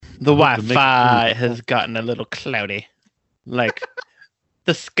The Wi-Fi has gotten a little cloudy. Like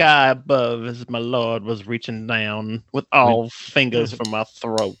the sky above as my lord was reaching down with all fingers from my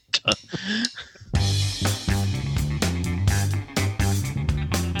throat.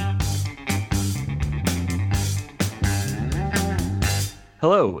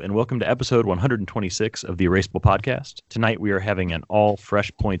 Hello, and welcome to episode 126 of the Erasable Podcast. Tonight we are having an all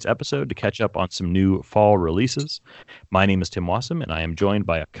Fresh Points episode to catch up on some new fall releases. My name is Tim Wassam, and I am joined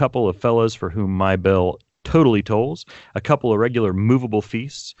by a couple of fellas for whom my bell totally tolls, a couple of regular movable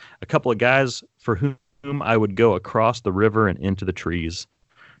feasts, a couple of guys for whom I would go across the river and into the trees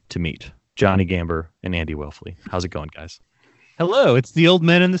to meet, Johnny Gamber and Andy Welfley. How's it going, guys? Hello, it's the old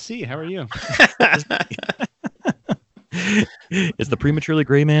men in the sea. How are you? It's the prematurely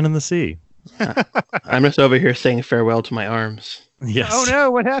gray man in the sea. I'm just over here saying farewell to my arms. Yes. Oh no,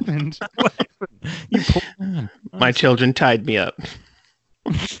 what happened? What happened? You poor man. My children tied me up.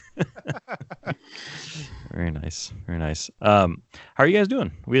 Very nice. Very nice. How are you guys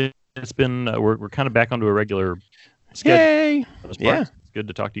doing? It's been we're kind of back onto a regular schedule. Yay! Yeah. It's good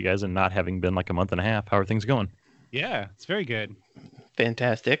to talk to you guys and not having been like a month and a half. How are things going? Yeah, it's very good.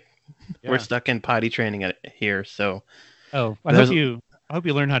 Fantastic. Yeah. We're stuck in potty training here, so. Oh, I hope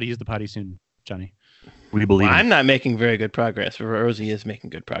you learn how to use the potty soon, Johnny. We believe. I'm not making very good progress. Rosie is making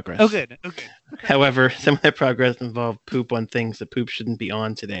good progress. Oh, good. Okay. However, some of that progress involved poop on things that poop shouldn't be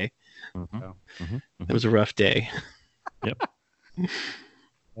on today. It was a rough day. Yep.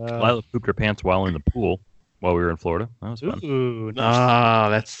 Lila pooped her pants while in the pool while we were in Florida. That was fun. Ooh, nice. Oh,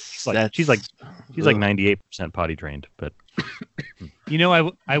 that's she's like 98% potty trained, but You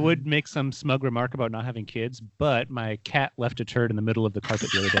know, I would make some smug remark about not having kids, but my cat left a turd in the middle of the carpet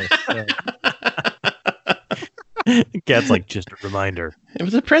the other day. Cat's like, just a reminder. It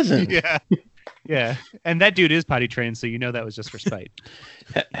was a present. Yeah. And that dude is potty trained, so you know that was just for spite.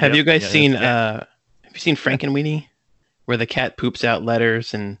 Have you guys seen? Have you seen Frankenweenie, where the cat poops out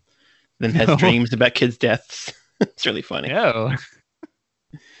letters and then has dreams about kids' deaths? It's really funny. No.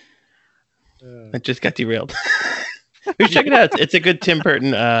 It just got derailed. We should check it out. It's a good Tim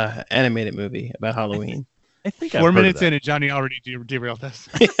Burton animated movie about Halloween. I think 4 minutes in and Johnny already derailed us.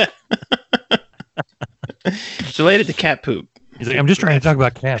 It's related to cat poop. He's like, I'm just trying to talk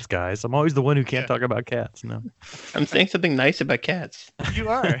about cats, guys. I'm always the one who can't talk about cats. No, I'm saying something nice about cats. You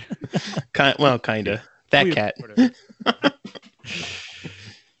are. Kind of. That cat.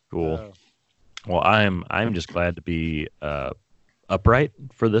 Cool. Well, I'm just glad to be upright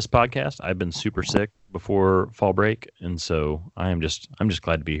for this podcast. I've been super sick before fall break, and so I'm just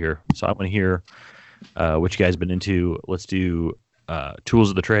glad to be here. So I want to hear what you guys been into. Let's do tools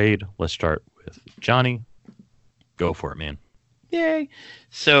of the trade. Let's start with Johnny. Go for it, man. Yay!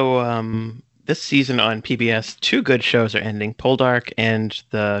 So this season on PBS, two good shows are ending: Poldark and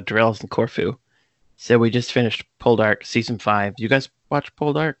the Durrells and Corfu. So we just finished Poldark season 5. You guys watch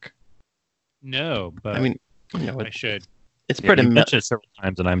Poldark? No, but I mean, I should. It's pretty. You mentioned it several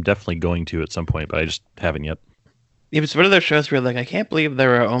times, and I'm definitely going to at some point, but I just haven't yet. It was one of those shows where, like, I can't believe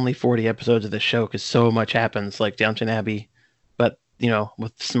there are only 40 episodes of this show because so much happens, like Downton Abbey, but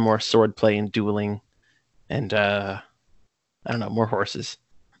with some more swordplay and dueling, and I don't know, more horses.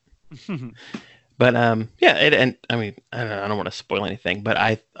 But and I mean, I don't want to spoil anything, but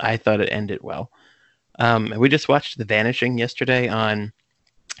I thought it ended well. And we just watched The Vanishing yesterday on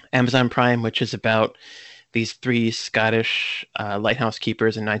Amazon Prime, which is about these 3 Scottish lighthouse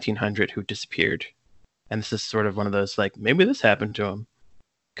keepers in 1900 who disappeared. And this is sort of one of those, like, maybe this happened to them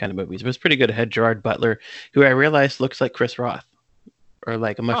kind of movies. It was pretty good. It had Gerard Butler, who I realized looks like Chris Roth, or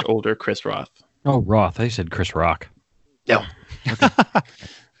like a much older Chris Roth. Oh, Roth. I said Chris Rock. No. Okay.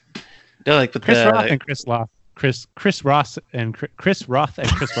 They're like with Chris Roth and Chris Roth. Chris Ross and Chris Roth and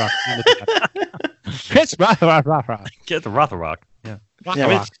Chris Roth. Chris Roth. Get the Rothrock. Yeah. Yeah,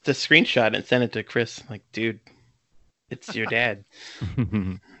 I just the screenshot and send it to Chris. Like, dude, it's your dad.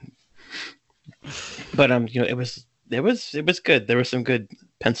 But it was good. There were some good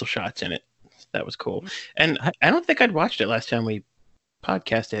pencil shots in it. That was cool. And I don't think I'd watched it last time we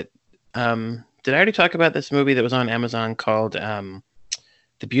podcasted. Did I already talk about this movie that was on Amazon called The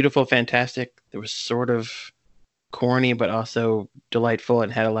Beautiful Fantastic? That was sort of corny but also delightful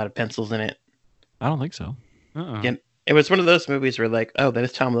and had a lot of pencils in it. I don't think so. Yeah, it was one of those movies where, like, oh, that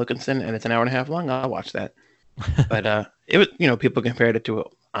is Tom Wilkinson and it's an hour and a half long. I'll watch that. But it was, people compared it to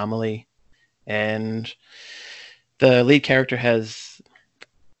Amelie, and the lead character has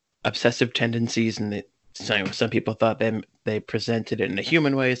obsessive tendencies, and some people thought they presented it in a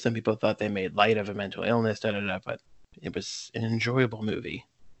human way. Some people thought they made light of a mental illness. But it was an enjoyable movie.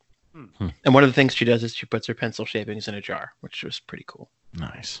 And one of the things she does is she puts her pencil shavings in a jar, which was pretty cool.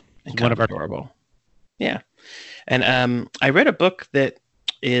 Nice. and It's kind one of of our adorable. Yeah. And I read a book that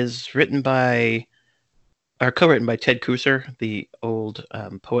is written by, or co-written by Ted Kooser, the old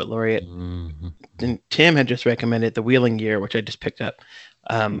poet laureate. Mm-hmm. And Tim had just recommended The Wheeling Year, which I just picked up,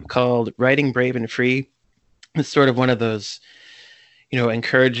 called Writing Brave and Free. It's sort of one of those,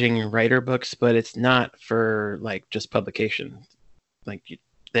 encouraging writer books, but it's not for like just publication. Like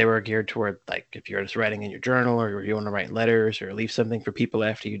they were geared toward like if you're just writing in your journal or you want to write letters or leave something for people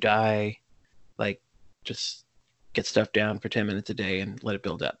after you die, like just get stuff down for 10 minutes a day and let it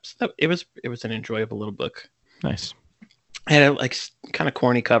build up. So it was an enjoyable little book. Nice. It had a like kind of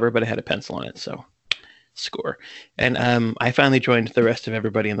corny cover, but it had a pencil on it, so score. And I finally joined the rest of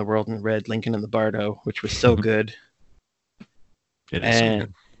everybody in the world and read Lincoln and the Bardo, which was so good. It is so And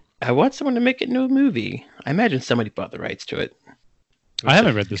good. I want someone to make it into a movie. I imagine somebody bought the rights to it. I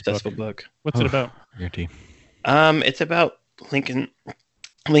haven't read this Successful book. What's it about? Your tea. It's about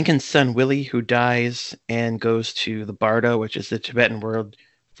Lincoln's son Willie, who dies and goes to the Bardo, which is the Tibetan word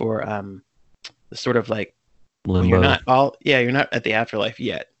for the sort of like when you're not you're not at the afterlife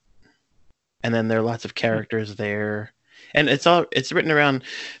yet. And then there are lots of characters there, and it's written around.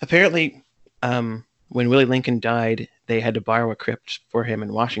 Apparently, when Willie Lincoln died, they had to borrow a crypt for him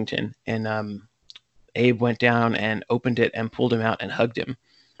in Washington, and Abe went down and opened it and pulled him out and hugged him,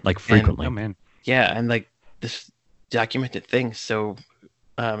 like frequently. Oh man. Yeah, and like this documented thing. So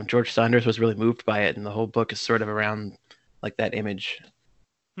George Saunders was really moved by it, and the whole book is sort of around like that image.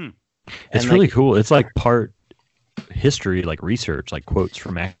 It's really cool. It's like part history, like research, like quotes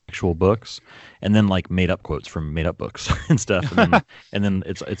from actual books, and then like made up quotes from made up books and stuff. And then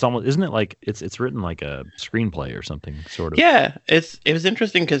it's almost, isn't it like it's written like a screenplay or something, sort of. Yeah, it was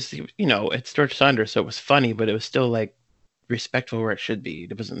interesting because it's George Saunders, so it was funny, but it was still like respectful where it should be.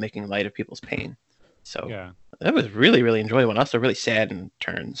 It wasn't making light of people's pain. So Yeah. that was really, really enjoyable, and also really sad in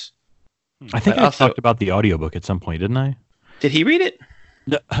turns. I think But I also- talked about the audiobook at some point, didn't I? Did he read it?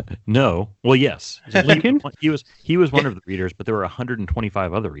 No. Well, yes. Lincoln? He was one of the readers, but there were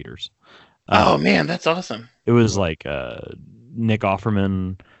 125 other readers. Oh man, that's awesome. It was like Nick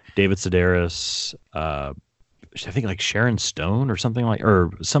Offerman, David Sedaris, I think like Sharon Stone or something like,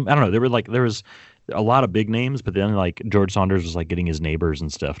 or some, I don't know. There was a lot of big names, but then like George Saunders was like getting his neighbors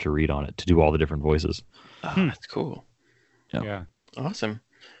and stuff to read on it, to do all the different voices. Oh, that's cool. Yeah. Awesome.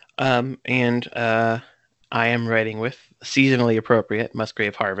 And I am writing with seasonally appropriate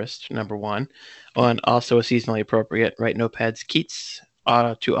Musgrave Harvest #1 on also a seasonally appropriate Write Notepads Keats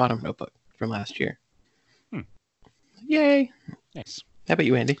to Autumn notebook from last year. Yay! Nice. How about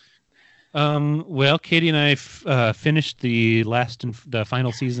you, Andy? Well, Katie and I finished the last and the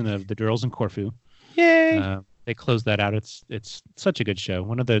final season of The Girls in Corfu. Yay! They closed that out. It's such a good show.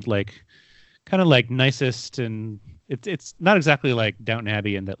 One of the like kind of like nicest, and it's not exactly like Downton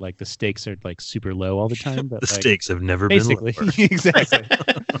Abbey in that like the stakes are like super low all the time. But The like, stakes have never basically been lower. exactly.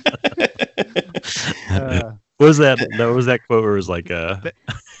 What was that? That was that quote where it was like The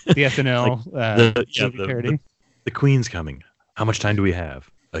SNL movie parody. The Queen's coming. How much time do we have?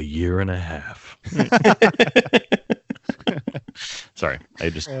 A year and a half. Sorry, I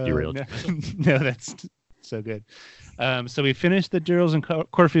just derailed. No, that's so good. So we finished The Girls in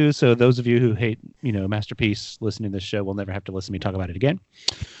Corfu. So those of you who hate, Masterpiece, listening to this show will never have to listen to me talk about it again.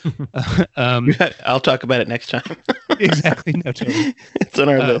 I'll talk about it next time. Exactly. No, totally. It's on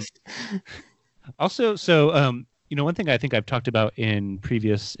our list. Also, so one thing I think I've talked about in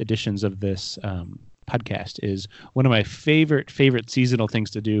previous editions of this podcast is one of my favorite seasonal things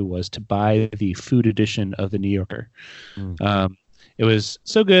to do was to buy the food edition of the New Yorker. It was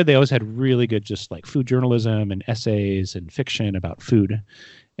so good. They always had really good just like food journalism and essays and fiction about food,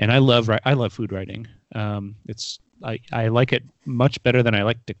 and I love food writing. I like it much better than I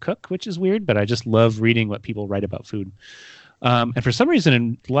like to cook, which is weird, but I just love reading what people write about food. And for some reason,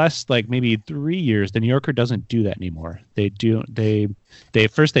 in the last like maybe 3 years, the New Yorker doesn't do that anymore. They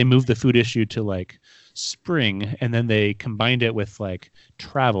first moved the food issue to like spring, and then they combined it with like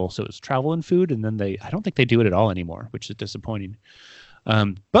travel, so it's travel and food, and then I don't think they do it at all anymore, which is disappointing.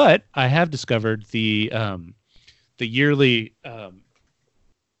 But I have discovered the yearly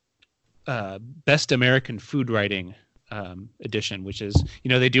Best American Food Writing edition, which is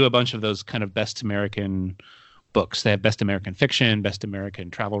they do a bunch of those kind of Best American books. They have Best American Fiction, Best American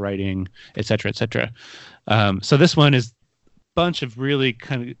Travel Writing, et cetera, et cetera. So this one is bunch of really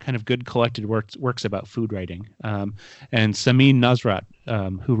kind of good collected works about food writing. And Samin Nasrat,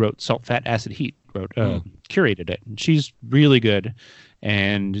 who wrote Salt, Fat, Acid, Heat, curated it. And she's really good.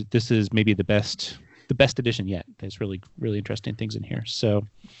 And this is maybe the best the best edition yet. There's really, really interesting things in here. So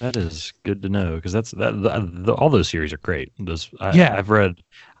that is good to know, because all those series are great. Yeah.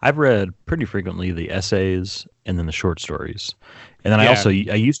 I've read pretty frequently the essays and then the short stories, and then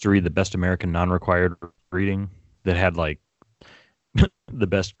Yeah. I used to read the Best American Non-Required Reading that had like the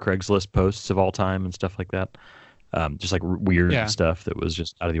best Craigslist posts of all time and stuff like that. Just like weird stuff that was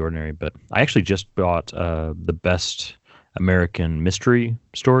just out of the ordinary. But I actually just bought the Best American Mystery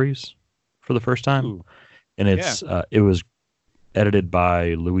Stories for the first time. Ooh. And it was edited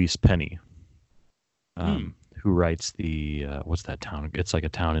by Louise Penny, who writes the what's that town? It's like a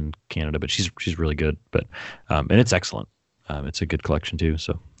town in Canada, but she's really good. But and it's excellent. It's a good collection too.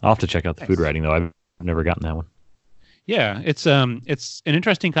 So I'll have to check out the food writing though. I've never gotten that one. Yeah, it's an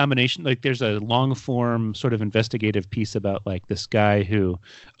interesting combination. Like, there's a long form sort of investigative piece about like this guy who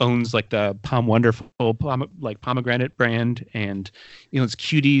owns like the pomegranate brand, and it's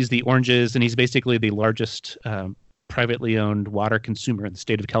Cuties, the oranges, and he's basically the largest privately owned water consumer in the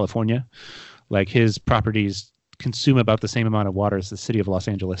state of California. Like, his properties consume about the same amount of water as the city of Los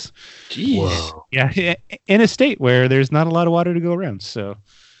Angeles. Jeez. Whoa. Yeah, in a state where there's not a lot of water to go around. So,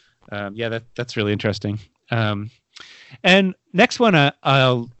 that's really interesting. And next one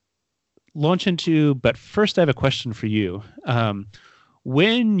I'll launch into, but first I have a question for you.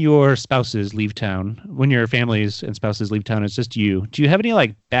 When your spouses leave town, when your families and spouses leave town, it's just you, do you have any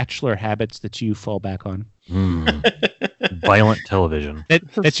like bachelor habits that you fall back on? Violent television.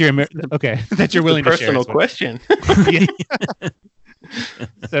 That's your okay. That you're willing to share. Personal question.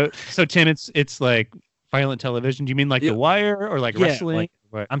 So Tim, it's like violent television. Do you mean like The Wire or like wrestling?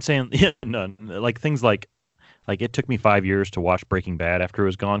 Like, I'm saying no, like things like it took me 5 years to watch Breaking Bad after it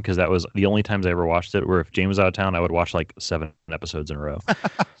was gone, because that was the only times I ever watched it. Where if James was out of town, I would watch like 7 episodes in a row.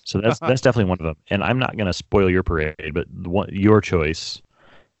 So that's definitely one of them. And I'm not going to spoil your parade, but your choice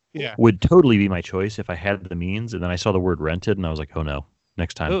would totally be my choice if I had the means. And then I saw the word rented, and I was like, oh no,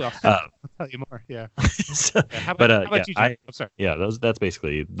 next time. Ooh, I'll tell you more. Yeah. How about you, John? I'm sorry. Yeah, that's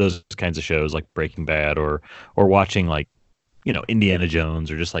basically those kinds of shows like Breaking Bad or watching like, Indiana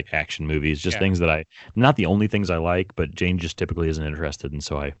Jones, or just like action movies, just things that not the only things I like, but Jane just typically isn't interested. And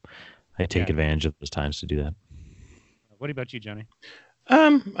so I take advantage of those times to do that. What about you, Johnny?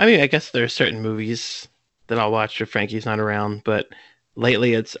 I mean, I guess there are certain movies that I'll watch if Frankie's not around, but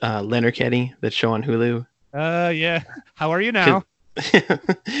lately it's Letterkenny, that show on Hulu. Yeah. How are you now?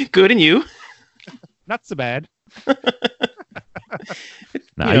 Good, and you? Not so bad.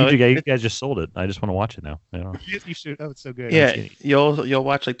 You guys just sold it. I just want to watch it now. You should. Oh, it's so good. Yeah, you'll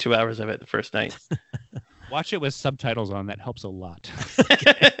watch like 2 hours of it the first night. Watch it with subtitles on. That helps a lot.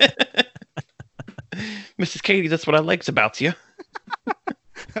 Mrs. Katie, that's what I likes about you.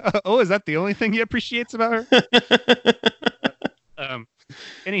 Oh, is that the only thing he appreciates about her?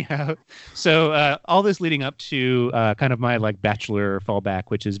 Anyhow, so all this leading up to kind of my like bachelor fallback,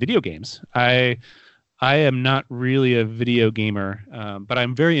 which is video games. I am not really a video gamer, but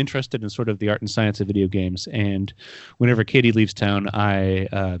I'm very interested in sort of the art and science of video games. And whenever Katie leaves town,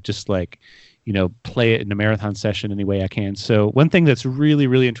 I just like, play it in a marathon session any way I can. So one thing that's really,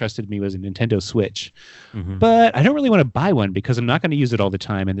 really interested me was a Nintendo Switch. Mm-hmm. But I don't really want to buy one because I'm not going to use it all the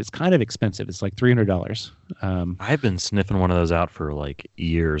time, and it's kind of expensive. It's like $300. I've been sniffing one of those out for like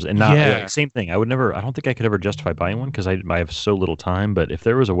years, and not same thing. I don't think I could ever justify buying one because I have so little time. But if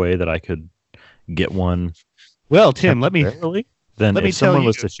there was a way that I could get one, well, Tim, let me if someone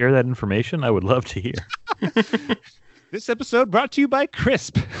was to share that information, I would love to hear. This episode brought to you by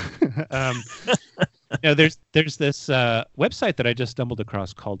Crisp. There's this website that I just stumbled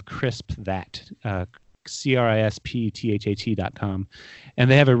across called CrispThat, CRISPTHAT.com,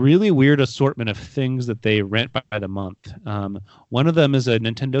 and they have a really weird assortment of things that they rent by the month. One of them is a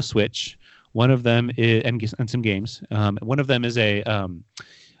Nintendo Switch. One of them is and some games. One of them is a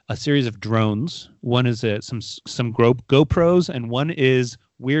series of drones. One is some GoPros, and one is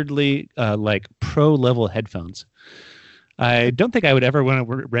weirdly like pro level headphones. I don't think I would ever want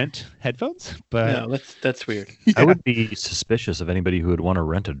to rent headphones, but no, that's weird. Yeah. I would be suspicious of anybody who would want to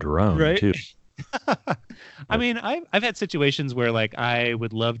rent a drone too. I mean, I've had situations where like I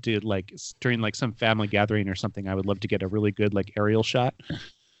would love to like during like some family gathering or something, I would love to get a really good like aerial shot.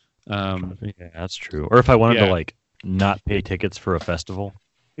 Yeah, that's true. Or if I wanted to like not pay tickets for a festival.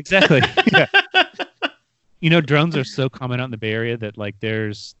 Exactly. Yeah. Drones are so common out in the Bay Area that like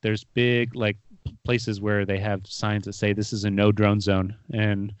there's big like places where they have signs that say this is a no drone zone,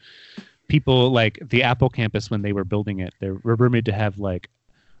 and people like the Apple campus when they were building it, they were rumored to have like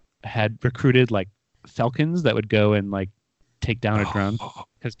had recruited like falcons that would go and like take down a drone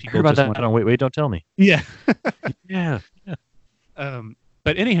because people heard about that. Wait, don't tell me. Yeah. yeah.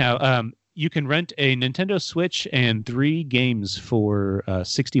 But anyhow, you can rent a Nintendo Switch and 3 games for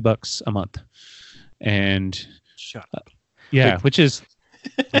 $60 a month, and Shut up. yeah, which is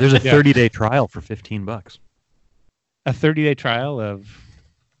There's a 30-day trial for $15 a 30-day trial of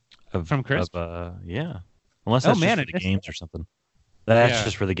from Chris. Yeah, unless that's just for the games or something. That's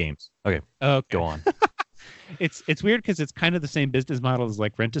just for the games. Okay, go on. It's weird because it's kind of the same business model as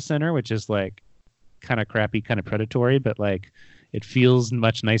like Rent-A-Center, which is like kind of crappy, kind of predatory, but like it feels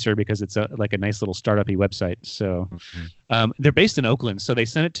much nicer because it's like a nice little startup-y website. So they're based in Oakland, so they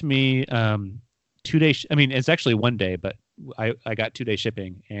sent it to me 2 days. I mean, it's actually 1 day, but I got 2-day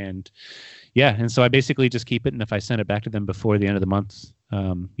shipping, and so I basically just keep it, and if I send it back to them before the end of the month,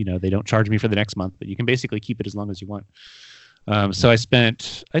 they don't charge me for the next month, but you can basically keep it as long as you want. So I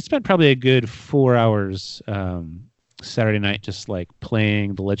spent probably a good 4 hours Saturday night just like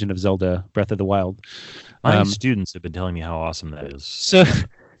playing The Legend of Zelda: Breath of the Wild. My students have been telling me how awesome that is.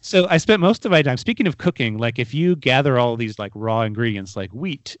 So I spent most of my time, speaking of cooking, like if you gather all these like raw ingredients like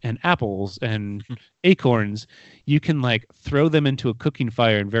wheat and apples and acorns, you can like throw them into a cooking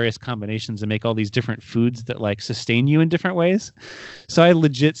fire in various combinations and make all these different foods that like sustain you in different ways. So I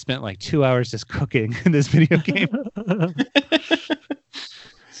legit spent like 2 hours just cooking in this video game.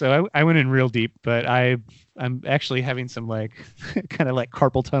 So I went in real deep, but I'm actually having some like kind of like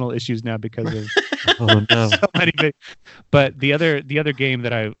carpal tunnel issues now because of Oh no! so many big. But the other game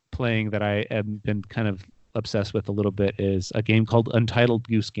that I'm playing that I have been kind of obsessed with a little bit is a game called Untitled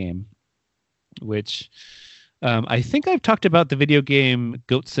Goose Game, which I think I've talked about the video game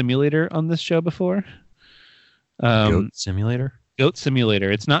Goat Simulator on this show before. Goat Simulator? Goat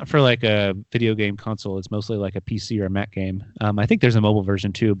Simulator. It's not for like a video game console. It's mostly like a PC or a Mac game. I think there's a mobile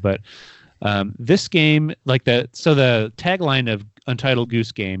version too, but this game, so the tagline of Untitled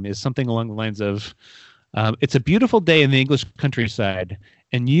Goose Game is something along the lines of, it's a beautiful day in the English countryside,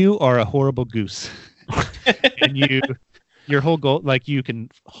 and you are a horrible goose. And your whole goal, like you can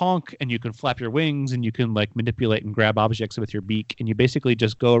honk and you can flap your wings and you can like manipulate and grab objects with your beak, and you basically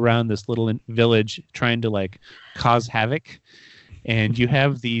just go around this little village trying to like cause havoc. And you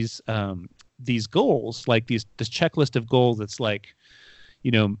have these goals, like this checklist of goals that's like,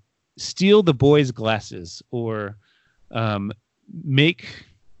 steal the boys' glasses, or make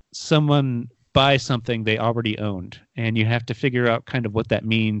someone buy something they already owned, and you have to figure out kind of what that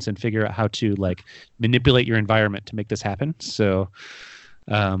means and figure out how to like manipulate your environment to make this happen. So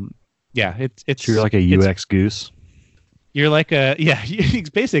it's you're like a UX goose. You're like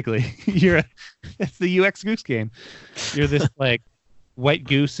basically it's the UX goose game. You're this like white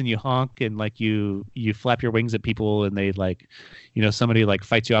goose, and you honk and like you flap your wings at people, and they like, somebody like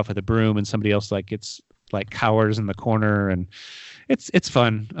fights you off with a broom, and somebody else like it's like cowers in the corner, and it's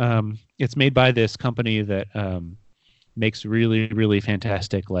fun. It's made by this company that makes really, really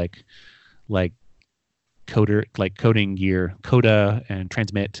fantastic like coding gear, Coda and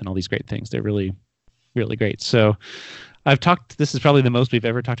Transmit and all these great things. They're really, really great. So this is probably the most we've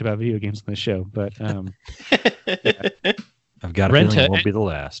ever talked about video games on this show, but I've got a feeling it won't be the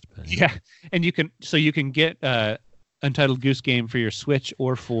last. But... Yeah, and you can get Untitled Goose Game for your Switch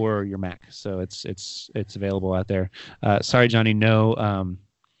or for your Mac. So it's available out there. Sorry, Johnny, no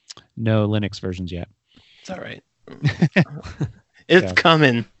Linux versions yet. It's all right. It's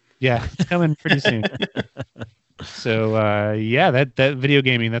coming. Yeah, it's coming pretty soon. So that video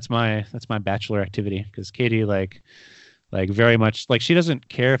gaming, that's my bachelor activity, because Katie like very much like, she doesn't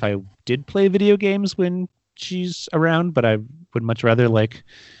care if I did play video games when she's around, but I would much rather like.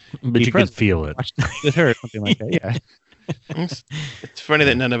 But you can feel it with her or something like that. Yeah. It's funny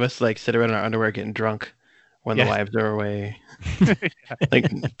that none of us like sit around in our underwear getting drunk when the wives are away.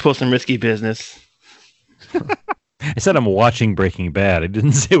 Like pull some risky business. I said I'm watching Breaking Bad. I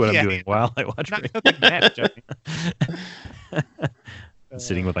didn't say what I'm doing while I watch Breaking Bad.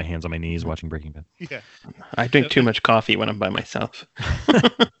 Sitting with my hands on my knees watching Breaking Bad. Yeah. I drink too much coffee when I'm by myself.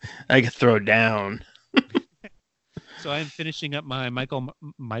 I get thrown down. So I'm finishing up my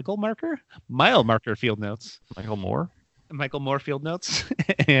mile marker field notes. Michael Moore field notes,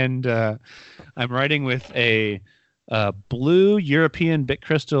 and I'm writing with a blue European bit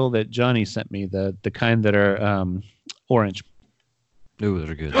crystal that Johnny sent me, the kind that are orange. Ooh, those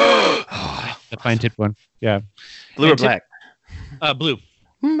are good. The fine tip one. Yeah. Blue or black? Blue.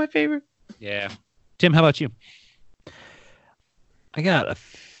 My favorite. Yeah. Tim, how about you? I got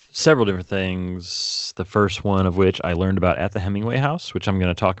several different things. The first one of which I learned about at the Hemingway House, which I'm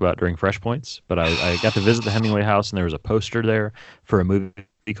going to talk about during Fresh Points. But I got to visit the Hemingway House, and there was a poster there for a movie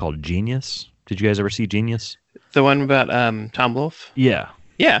called Genius. Did you guys ever see Genius? The one about Tom Wolfe? Yeah.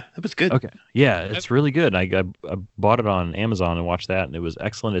 Yeah, it was good. Okay. Yeah, it's really good. I bought it on Amazon and watched that, and it was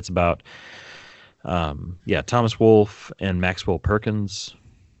excellent. It's about Thomas Wolfe and Maxwell Perkins,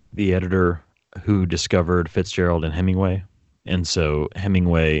 the editor who discovered Fitzgerald and Hemingway. And so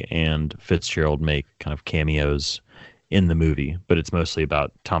Hemingway and Fitzgerald make kind of cameos in the movie, but it's mostly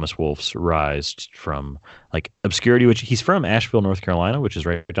about Thomas Wolfe's rise from like obscurity, which he's from Asheville, North Carolina, which is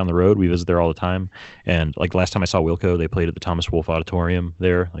right down the road. We visit there all the time. And like last time I saw Wilco, they played at the Thomas Wolfe Auditorium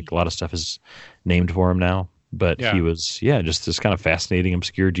there. Like a lot of stuff is named for him now, but he was, just this kind of fascinating,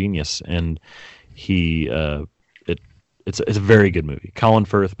 obscure genius. And he, it's a very good movie. Colin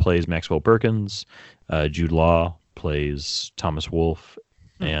Firth plays Maxwell Perkins. Jude Law plays Thomas Wolfe,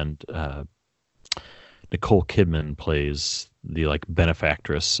 and Nicole Kidman plays the like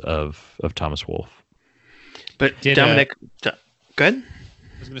benefactress of Thomas Wolfe. But Dominic, good.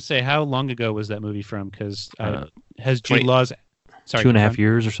 I was going to say, how long ago was that movie from? Because has Jude Law's 2.5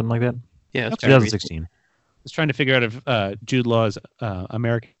 years or something like that? Yeah, okay. 2016. I was trying to figure out if Jude Law's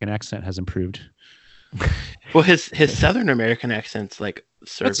American accent has improved. Well, his Southern American accent's like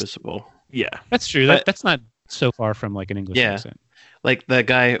serviceable. That's true. That's not so far from like an English accent. Like the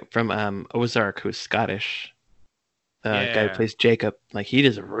guy from Ozark who's Scottish. The guy who plays Jacob, like he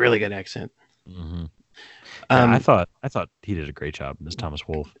does a really good accent. Mm-hmm. I thought he did a great job as Thomas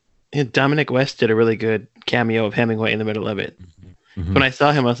Wolfe. Dominic West did a really good cameo of Hemingway in the middle of it. Mm-hmm. When I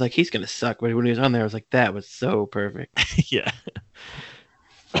saw him, I was like, he's gonna suck. But when he was on there, I was like, that was so perfect. Yeah.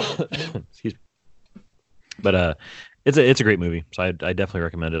 Excuse me. But it's a great movie, so I definitely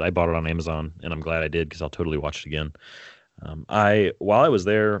recommend it. I bought it on Amazon, and I'm glad I did because I'll totally watch it again. While I was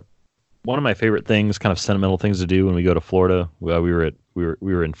there, one of my favorite things, kind of sentimental things to do when we go to Florida. We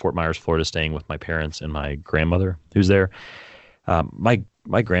were in Fort Myers, Florida, staying with my parents and my grandmother, who's there. My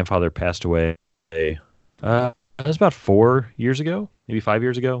grandfather passed away. It was about 4 years ago, maybe 5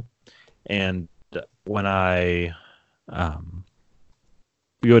 years ago, and when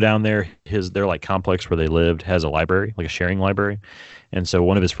we go down there, their like complex where they lived has a library, like a sharing library, and so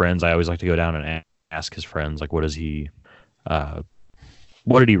one of his friends, I always like to go down and ask his friends, like, what did he read?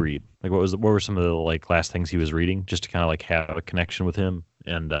 Like, what were some of the like last things he was reading, just to kind of like have a connection with him.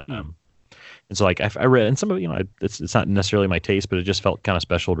 And so like I read, and some of it's not necessarily my taste, but it just felt kind of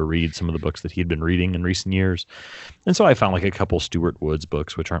special to read some of the books that he'd been reading in recent years. And so I found like a couple Stuart Woods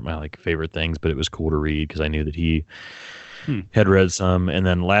books, which aren't my like favorite things, but it was cool to read because I knew that he had read some. And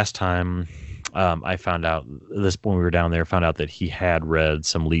then last time I found out when we were down there, found out that he had read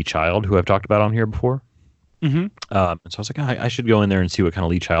some Lee Child, who I've talked about on here before. Mm-hmm. And so I was like, I should go in there and see what kind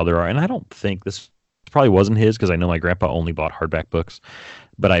of Lee Child there are. And I don't think this probably wasn't his, because I know my grandpa only bought hardback books.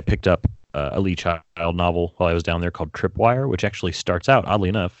 But I picked up a Lee Child novel while I was down there called Tripwire, which actually starts out, oddly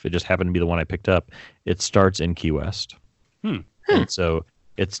enough, it just happened to be the one I picked up. It starts in Key West. And so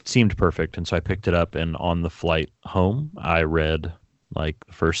it seemed perfect. And so I picked it up, and on the flight home, I read like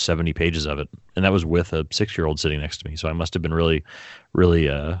the first 70 pages of it. And that was with a 6-year-old sitting next to me. So I must have been really, really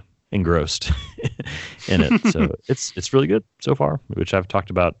engrossed in it. So it's really good so far, which I've talked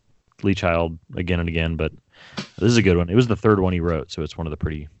about Lee Child again and again, but this is a good one. It was the third one he wrote, so it's one of the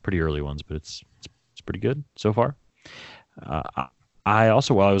pretty early ones, but it's pretty good so far. I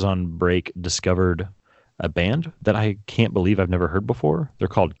also, while I was on break, discovered a band that I can't believe I've never heard before. They're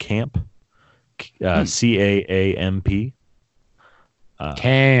called Camp, CAAMP.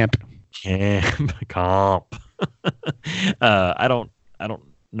 Camp. I don't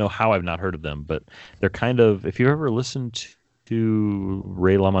know how I've not heard of them, but they're kind of, if you ever listened to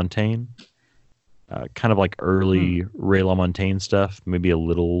Ray LaMontagne, kind of like early Ray LaMontagne stuff, maybe a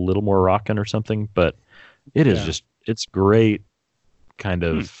little more rockin' or something, but it is it's great. Kind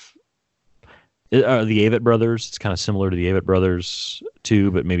of the Avett Brothers. It's kind of similar to the Avett Brothers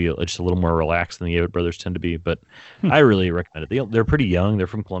too, but maybe just a little more relaxed than the Avett Brothers tend to be. But I really recommend it. They're pretty young. They're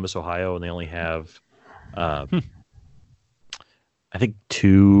from Columbus, Ohio, and they only have I think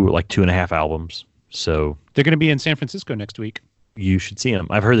 2.5 albums. So they're going to be in San Francisco next week. You should see them.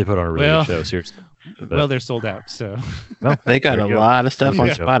 I've heard they put on a really good show. Seriously. Well, they're sold out. So well, they got a lot of stuff on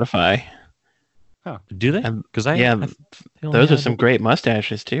Spotify. Oh, do they? Because those are some great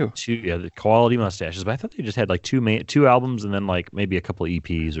mustaches too. The quality mustaches. But I thought they just had like two albums and then like maybe a couple of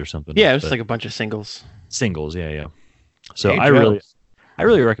EPs or something. Yeah, it was like a bunch of singles. Singles, yeah. So I really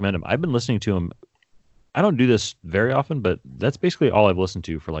recommend them. I've been listening to them. I don't do this very often, but that's basically all I've listened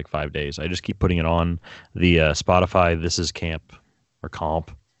to for like 5 days. I just keep putting it on the Spotify. This is Camp or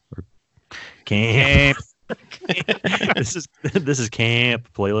Comp or Camp. This is Camp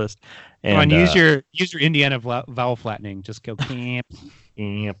playlist. And come on, use your Indiana vowel flattening. Just go Camp.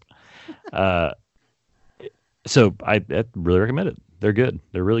 Camp. So I really recommend it. They're good.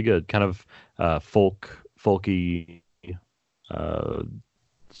 They're really good. Kind of folky. Uh,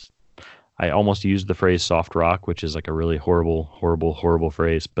 I almost used the phrase soft rock, which is like a really horrible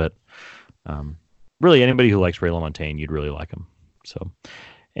phrase. But really, anybody who likes Ray LaMontagne, you'd really like him. So,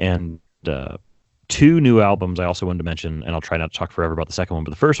 and two new albums I also wanted to mention, and I'll try not to talk forever about the second one,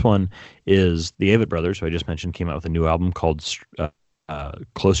 but the first one is the Avett Brothers, who I just mentioned, came out with a new album called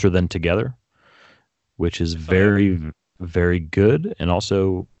Closer Than Together, which is very, very good and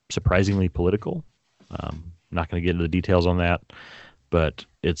also surprisingly political. Not going to get into the details on that, but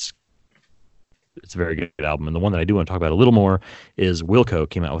it's a very good album. And the one that I do want to talk about a little more is Wilco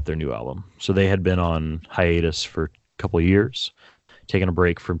came out with their new album. So they had been on hiatus for a couple of years, taking a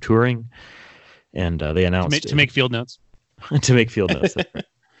break from touring, and they announced to make field notes. To make field notes. That's right.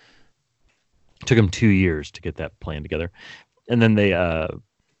 It took them 2 years to get that plan together, and then they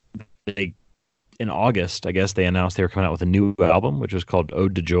in August, I guess, they announced they were coming out with a new album, which was called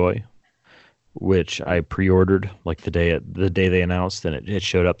Ode to Joy, which I pre-ordered like the day they announced, and it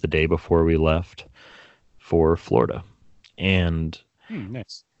showed up the day before we left for Florida, and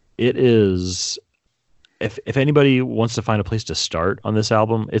nice. It is. If anybody wants to find a place to start on this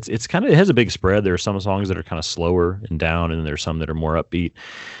album, it has a big spread. There are some songs that are kind of slower and down, and there's some that are more upbeat.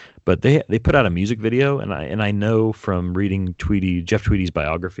 But they put out a music video, and I know from reading Jeff Tweedy's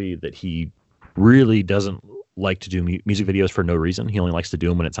biography that he really doesn't like to do music videos for no reason. He only likes to do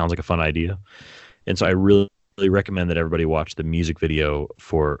them when it sounds like a fun idea. And so I really recommend that everybody watch the music video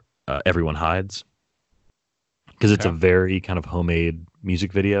for Everyone Hides, because it's a very kind of homemade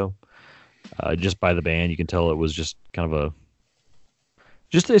music video. Just by the band, you can tell it was just kind of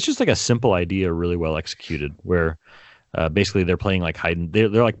it's just like a simple idea, really well executed, where basically they're playing like they're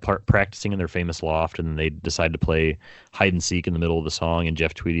like practicing in their famous loft, and then they decide to play hide and seek in the middle of the song, and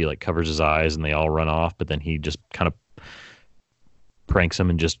Jeff Tweedy like covers his eyes and they all run off, but then he just kind of pranks them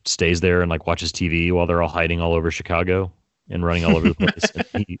and just stays there and like watches TV while they're all hiding all over Chicago and running all over the place.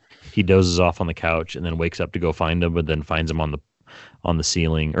 And he dozes off on the couch and then wakes up to go find them, but then finds them on the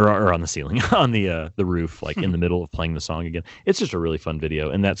ceiling or on the ceiling on the roof, like in the middle of playing the song again. It's just a really fun video,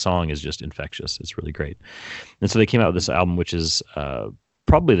 and that song is just infectious. It's really great. And so they came out with this album, which is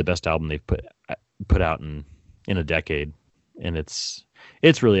probably the best album they've put out in a decade, and it's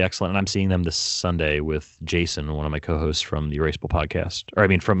really excellent. And I'm seeing them this Sunday with Jason, one of my co-hosts from the Erasable podcast, or I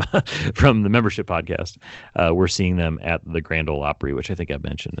mean from the membership podcast. We're seeing them at the Grand Ole Opry, which I think I've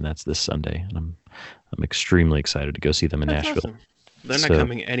mentioned, and that's this Sunday. And I'm extremely excited to go see them in Nashville. Awesome. They're not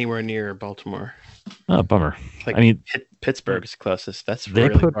coming anywhere near Baltimore. Oh, bummer. Like, I mean, Pittsburgh's closest. That's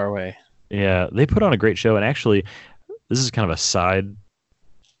really far away. Yeah, they put on a great show. And actually, this is kind of a side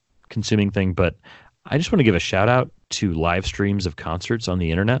consuming thing, but I just want to give a shout out to live streams of concerts on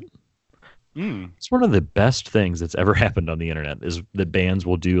the internet. It's one of the best things that's ever happened on the internet, is that bands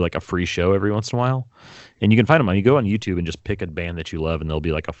will do like a free show every once in a while. And you can find them you go on YouTube and just pick a band that you love, and there'll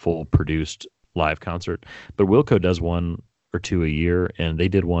be like a full produced live concert. But Wilco does one or two a year, and they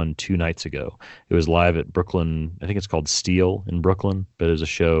did one 2 nights ago. It was live at Brooklyn. I think it's called Steel in Brooklyn, but it was a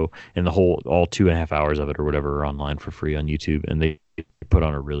show, and all 2.5 hours of it or whatever are online for free on YouTube. And they put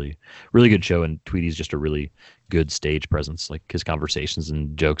on a really, really good show. And Tweedy's just a really good stage presence. Like his conversations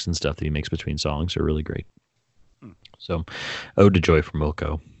and jokes and stuff that he makes between songs are really great. So, Ode to Joy from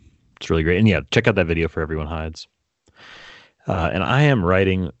Wilco. It's really great. And yeah, check out that video for Everyone Hides. And I am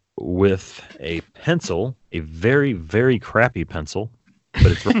writing with a pencil, a very, very crappy pencil,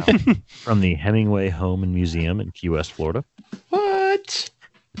 but it's round, from the Hemingway Home and Museum in Key West, Florida. What?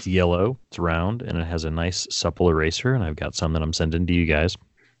 It's yellow, it's round, and it has a nice supple eraser, and I've got some that I'm sending to you guys.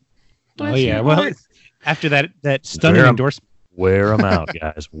 Oh, yeah. Well, after that stunning endorsement. Wear them out,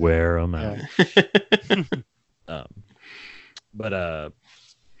 guys. Wear them out.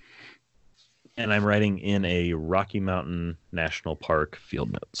 And I'm writing in a Rocky Mountain National Park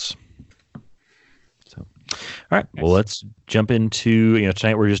field notes. So, all right. Nice. Well, let's jump into,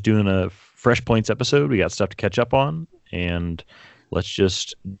 tonight we're just doing a Fresh Points episode. We got stuff to catch up on, and let's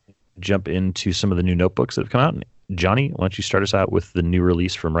just jump into some of the new notebooks that have come out. Johnny, why don't you start us out with the new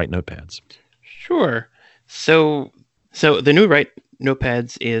release from Write Notepads? Sure. So the new Write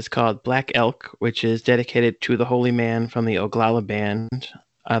Notepads is called Black Elk, which is dedicated to the holy man from the Oglala band,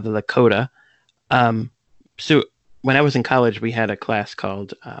 the Lakota. So when I was in college, we had a class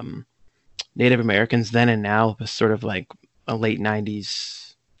called Native Americans Then and Now. It was sort of like a late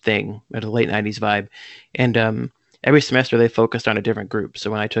 90s thing, a late 90s vibe. And every semester they focused on a different group. So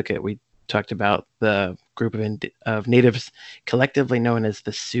when I took it, we talked about the group of natives collectively known as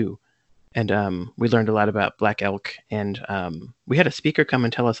the Sioux. And we learned a lot about Black Elk. And we had a speaker come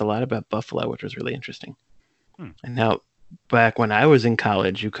and tell us a lot about buffalo, which was really interesting. And now back when I was in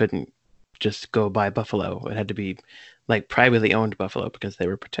college, you couldn't just go buy buffalo. It had to be like privately owned buffalo because they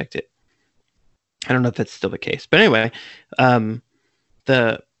were protected. I don't know if that's still the case, but anyway, um,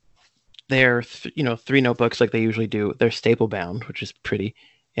 the they're three notebooks like they usually do. They're staple bound, which is pretty,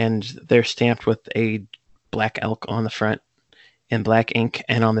 and they're stamped with a black elk on the front in black ink,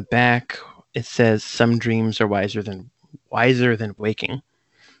 and on the back it says "Some dreams are wiser than waking."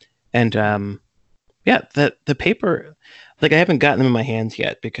 And yeah, the paper, like I haven't gotten them in my hands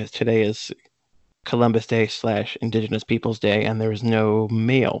yet because today is Columbus Day / Indigenous Peoples Day, and there is no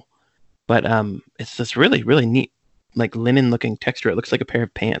mail. But it's this really really neat, like linen looking texture. It looks like a pair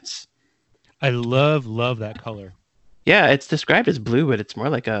of pants. I love that color. Yeah, it's described as blue, but it's more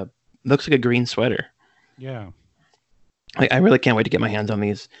like looks like a green sweater. Yeah. Like I really can't wait to get my hands on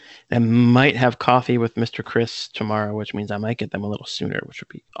these. I might have coffee with Mr. Chris tomorrow, which means I might get them a little sooner, which would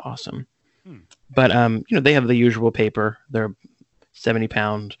be awesome. But they have the usual paper. They're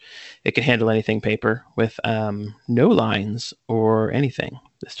 70-pound. It can handle anything paper with no lines or anything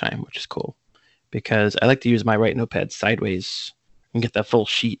this time, which is cool because I like to use my Write Notepad sideways and get that full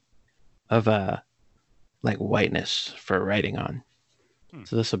sheet of like whiteness for writing on.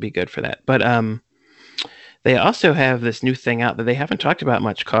 So this will be good for that. But they also have this new thing out that they haven't talked about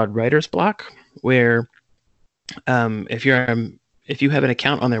much called Writer's Block, where if you have an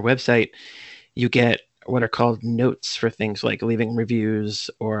account on their website, you get what are called notes for things like leaving reviews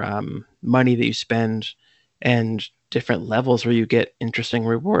or money that you spend and different levels where you get interesting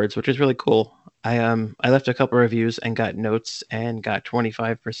rewards, which is really cool. I left a couple reviews and got notes and got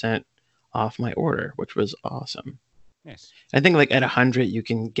 25% off my order, which was awesome. Nice. I think like at 100 you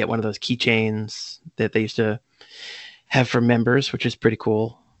can get one of those keychains that they used to have for members, which is pretty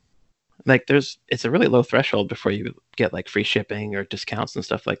cool. Like it's a really low threshold before you get like free shipping or discounts and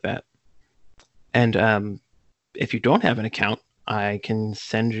stuff like that. And if you don't have an account, I can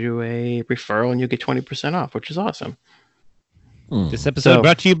send you a referral and you get 20% off, which is awesome. This episode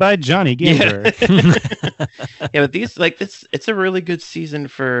brought to you by Johnny Gamer. Yeah, but it's a really good season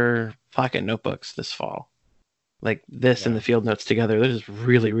for pocket notebooks this fall. Like this and the field notes together, they're just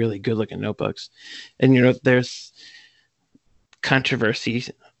really, really good looking notebooks. And there's controversy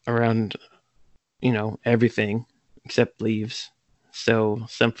around everything except leaves. So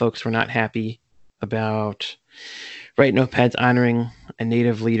some folks were not happy about Write Notepads honoring a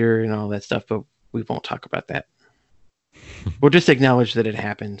native leader and all that stuff, but we won't talk about that. We'll just acknowledge that it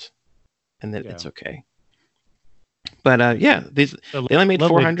happened and that it's okay. But they only made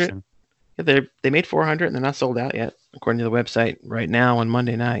 400. Yeah, they made 400 and they're not sold out yet, according to the website right now on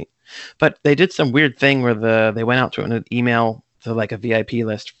Monday night. But they did some weird thing where they went out to an email to like a VIP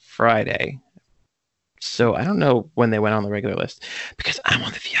list Friday. So I don't know when they went on the regular list because I'm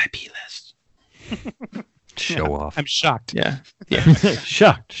on the VIP list. Show off. I'm shocked. Yeah.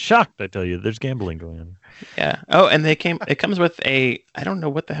 Shocked. I tell you, there's gambling going on. Yeah. Oh, and it comes with I don't know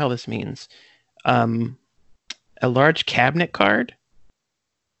what the hell this means. A large cabinet card.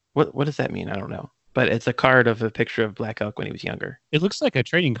 What does that mean? I don't know. But it's a card of a picture of Black Elk when he was younger. It looks like a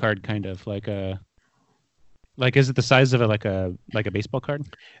trading card, kind of like is it the size of like a baseball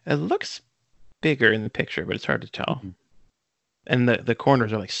card? It looks bigger in the picture, but it's hard to tell. Mm-hmm. And the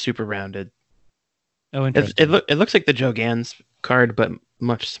corners are like super rounded. Oh, interesting. It looks like the Joe Gans card, but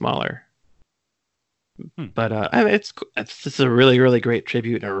much smaller. But it's just a really, really great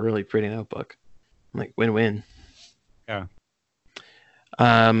tribute and a really pretty notebook. Like win-win. Yeah.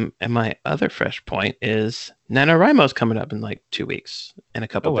 And my other fresh point is NaNoWriMo's coming up in like 2 weeks in a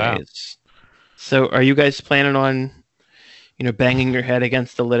couple days. So are you guys planning on, banging your head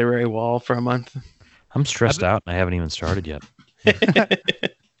against the literary wall for a month? I'm stressed out and I haven't even started yet.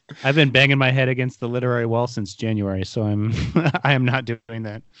 I've been banging my head against the literary wall since January, so I am not doing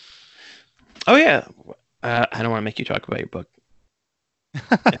that. Oh yeah, I don't want to make you talk about your book.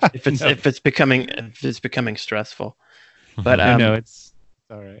 If it's becoming stressful, but no, it's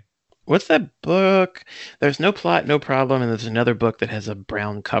all right. What's that book? There's no plot, no problem, and there's another book that has a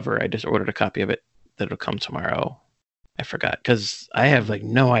brown cover. I just ordered a copy of it that'll come tomorrow. I forgot because I have like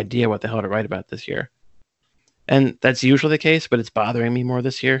no idea what the hell to write about this year. And that's usually the case, but it's bothering me more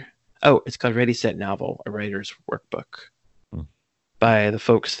this year. Oh, it's called Ready, Set, Novel, a writer's workbook by the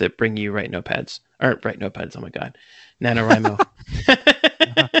folks that bring you Write Notepads. Or Write Notepads, oh my God. NaNoWriMo.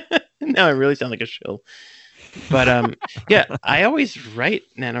 Now I really sound like a shill. But yeah, I always write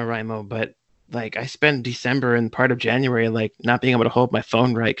NaNoWriMo, but like I spend December and part of January like not being able to hold my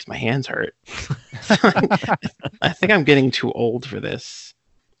phone right because my hands hurt. I think I'm getting too old for this.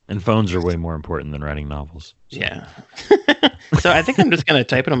 And phones are way more important than writing novels. So. Yeah. So I think I'm just going to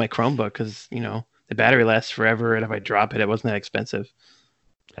type it on my Chromebook because, the battery lasts forever, and if I drop it, it wasn't that expensive.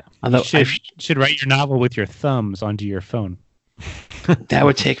 You Although should write your novel with your thumbs onto your phone. that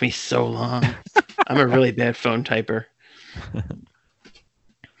would take me so long. I'm a really bad phone typer.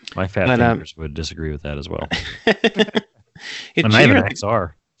 My fat fingers would disagree with that as well. And I have an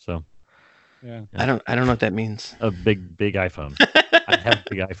XR, so yeah. I don't know what that means. A big iPhone. I have a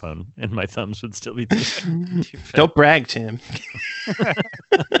big iPhone, and my thumbs would still be too fat. Don't brag, Tim.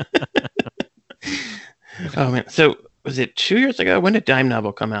 Oh man! So was it 2 years ago? When did Dime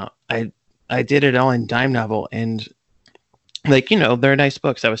Novel come out? I did it all in Dime Novel, and they're nice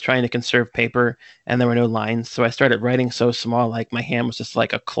books. I was trying to conserve paper, and there were no lines, so I started writing so small, like my hand was just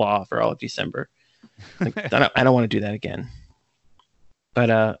like a claw for all of December. Like, I don't want to do that again. But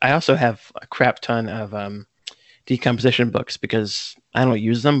I also have a crap ton of decomposition books because I don't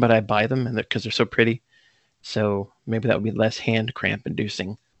use them, but I buy them because they're so pretty. So maybe that would be less hand cramp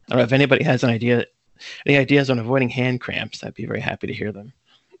inducing. I don't know if anybody has any ideas on avoiding hand cramps. I'd be very happy to hear them.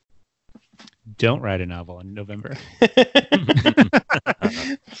 Don't write a novel in November.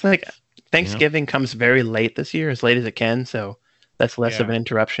 It's like Thanksgiving comes very late this year, as late as it can, so that's less of an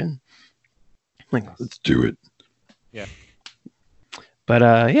interruption. Like, let's do it. Yeah. But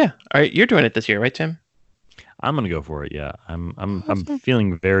all right, you're doing it this year, right, Tim? I'm gonna go for it. Yeah, I'm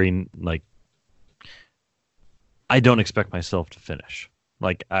feeling very like I don't expect myself to finish.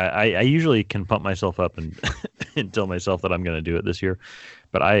 Like I usually can pump myself up and and tell myself that I'm gonna do it this year,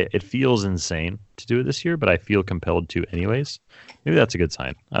 but it feels insane to do it this year. But I feel compelled to anyways. Maybe that's a good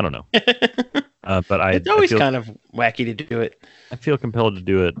sign. I don't know. But it's always kind of wacky to do it. I feel compelled to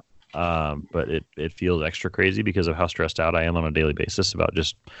do it. But it feels extra crazy because of how stressed out I am on a daily basis about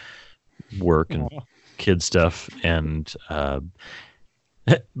just work and kid stuff. And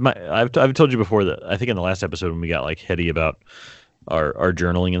I've told you before that I think in the last episode when we got like heady about our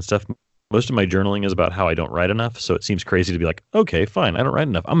journaling and stuff, most of my journaling is about how I don't write enough. So it seems crazy to be like, okay, fine, I don't write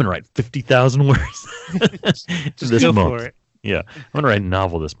enough. I'm going to write 50,000 words Just this go month. for it. Yeah, I'm going to write a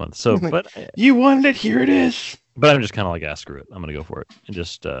novel this month. So, but you wanted it, here it is. But I'm just kind of like, screw it. I'm going to go for it and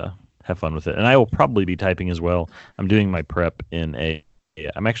just have fun with it. And I will probably be typing as well. I'm doing my prep in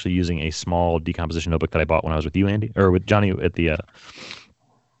I'm actually using a small decomposition notebook that I bought when I was with you, Andy, or with Johnny at the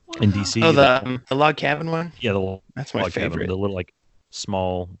in DC. Oh, the log cabin one? Yeah, that's my favorite. Cabin, the little like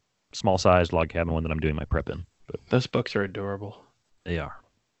small sized log cabin one that I'm doing my prep in. But those books are adorable. They are.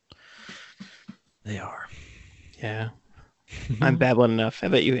 Yeah. I'm babbling enough. How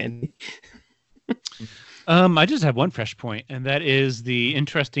about you, Andy? I just have one fresh point, and that is the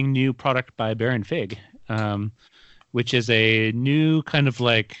interesting new product by Baron Fig, which is a new kind of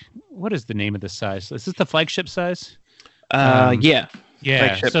like, what is the name of this size? Is this the flagship size? Yeah.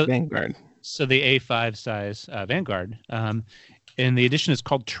 Flagship Vanguard. So the A5 size Vanguard. And the edition is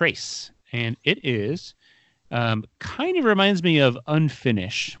called Trace, and it is kind of reminds me of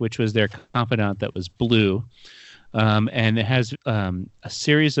Unfinish, which was their confidant that was blue. And it has a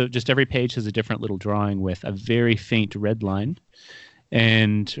series of just every page has a different little drawing with a very faint red line,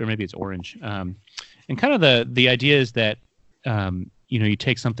 or maybe it's orange. And kind of the idea is that you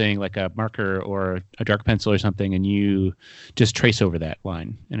take something like a marker or a dark pencil or something, and you just trace over that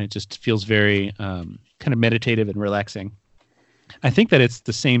line, and it just feels very kind of meditative and relaxing. I think that it's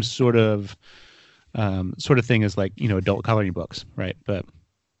the same sort of thing as like adult coloring books, right? But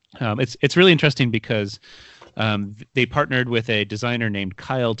it's really interesting because. They partnered with a designer named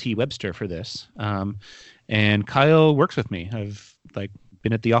Kyle T. Webster for this, and Kyle works with me. I've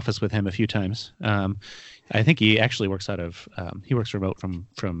been at the office with him a few times. I think he actually works he works remote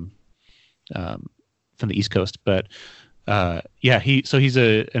from the East Coast, but he's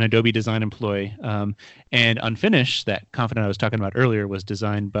an Adobe design employee. And Unfinished, that confidant I was talking about earlier, was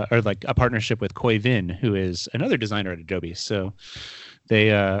designed by a partnership with Koi Vin, who is another designer at Adobe. So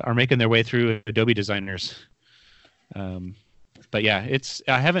they are making their way through Adobe designers. But yeah,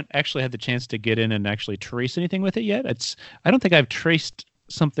 I haven't actually had the chance to get in and actually trace anything with it yet. I don't think I've traced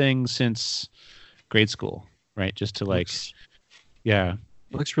something since grade school, right? Just to looks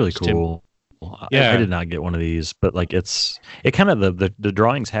really cool. I did not get one of these, but it kind of the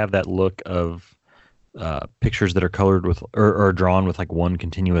drawings have that look of pictures that are colored with or drawn with like one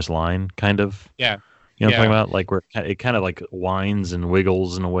continuous line, kind of. Yeah. You know what I'm talking about? Like where it kind of like winds and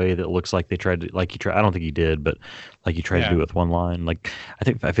wiggles in a way that looks like they tried to I don't think he did, but like he tried to do it with one line. Like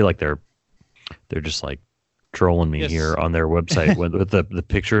I feel like they're just like trolling me here on their website with the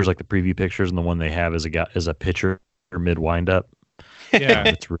pictures, like the preview pictures, and the one they have is a picture mid wind up. Yeah,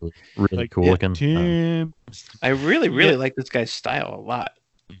 it's really cool looking. Tim. I really like this guy's style a lot.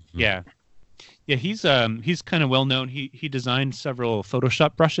 Yeah. Yeah, he's kind of well known. He designed several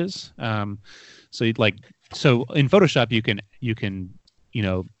Photoshop brushes. So so in Photoshop you can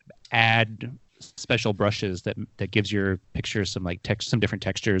add special brushes that gives your picture some some different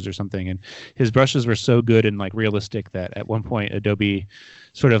textures or something. And his brushes were so good and realistic that at one point Adobe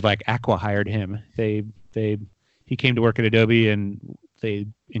sort of Aqua hired him. He came to work at Adobe, and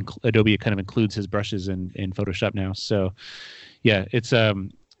Adobe kind of includes his brushes in Photoshop now. So yeah, it's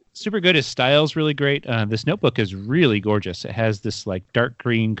super good. His style's really great. This notebook is really gorgeous. It has this dark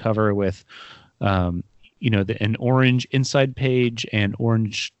green cover with an orange inside page and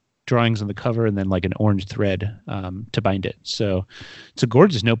orange drawings on the cover, and then an orange thread to bind it. So it's a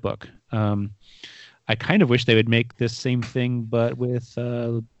gorgeous notebook. I kind of wish they would make this same thing, but with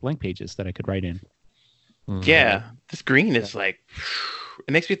blank pages that I could write in. Yeah, this green is it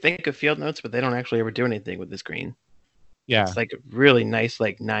makes me think of field notes, but they don't actually ever do anything with this green. Yeah, it's a really nice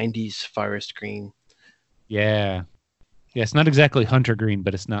 90s forest green. Yeah, it's not exactly hunter green,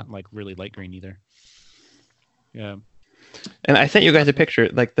 but it's not really light green either. Yeah. And I sent you guys a picture.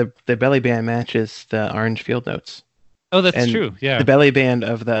 The belly band matches the orange field notes. Oh, that's true. Yeah. The belly band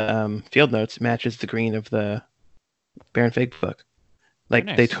of the field notes matches the green of the Baron Fig book.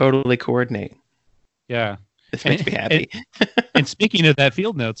 Nice. They totally coordinate. Yeah. This makes me happy. And speaking of that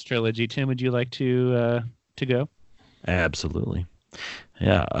field notes trilogy, Tim, would you like to go? Absolutely.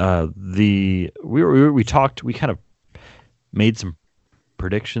 Yeah. We talked. We kind of made some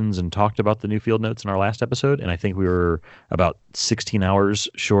predictions and talked about the new field notes in our last episode, and I think we were about 16 hours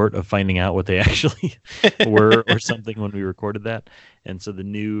short of finding out what they actually were or something when we recorded that. And so the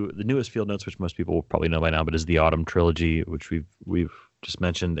newest field notes, which most people will probably know by now, but is the Autumn trilogy, which we've just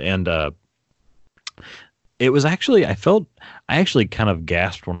mentioned. And it was actually, I actually kind of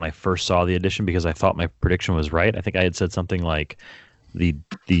gasped when I first saw the edition, because I thought my prediction was right. I think I had said something like the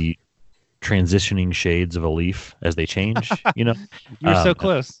transitioning shades of a leaf as they change, You're so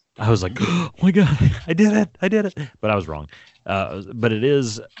close. I was like, oh my God, I did it. But I was wrong. But it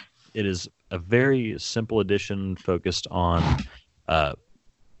is a very simple edition focused on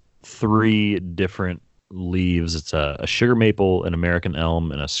 3 different leaves. It's a sugar maple, an American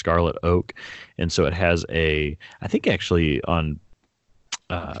elm, and a scarlet oak. And so it has I think actually on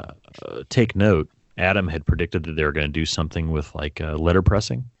Take Note, Adam had predicted that they were going to do something with letter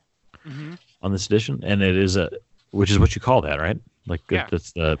pressing. Mm-hmm. On this edition, and it is which is what you call that, right? Yeah.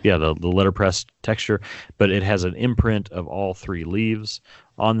 That's the letter press texture, but it has an imprint of all 3 leaves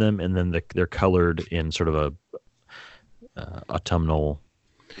on them, and then they're colored in sort of a autumnal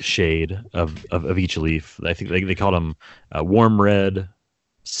shade of each leaf. I think they called them warm red,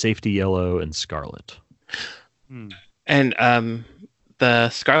 safety yellow, and scarlet. And the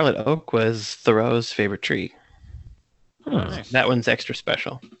scarlet oak was Thoreau's favorite tree. Nice. That one's extra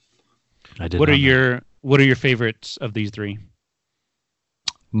special. What are your favorites of these 3?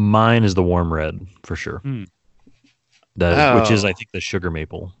 Mine is the warm red for sure. Which is, I think, the sugar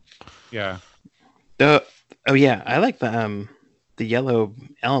maple. Yeah. Yeah, I like the yellow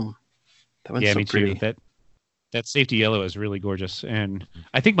elm. That one's so pretty. Too. That safety yellow is really gorgeous, and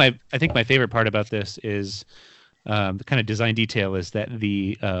I think my favorite part about this is the kind of design detail is that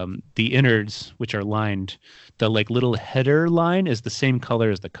the innards, which are lined, the little header line is the same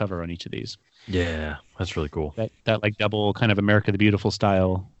color as the cover on each of these. Yeah, that's really cool. That double kind of America the Beautiful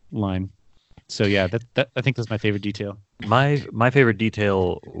style line. So yeah, that I think that's my favorite detail. My favorite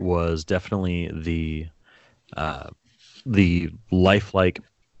detail was definitely the lifelike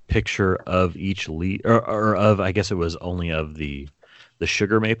picture of each leaf, or of, I guess it was only of the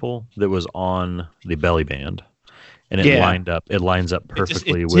sugar maple that was on the belly band. And it lines up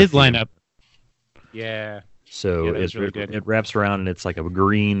perfectly with. It did line up. Yeah. So it wraps around, and it's like a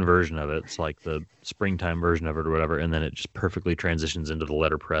green version of it. It's like the springtime version of it or whatever, and then it just perfectly transitions into the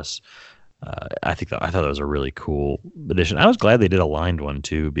letterpress. I thought that was a really cool edition. I was glad they did a lined one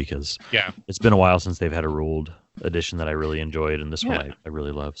too, because it's been a while since they've had a ruled edition that I really enjoyed, and this one I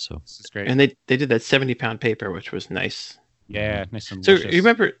really love. So this is great. And they did that 70-pound paper, which was nice. Yeah, nice and so luscious. You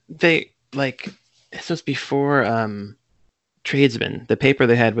remember this was before Tradesman. The paper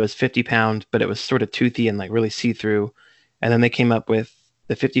they had was 50-pound, but it was sort of toothy and really see-through. And then they came up with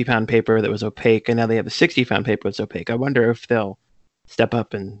the 50-pound paper that was opaque, and now they have the 60-pound paper that's opaque. I wonder if they'll step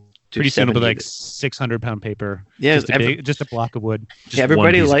up and do pretty soon it'll be 600-pound paper. Yeah, just a block of wood.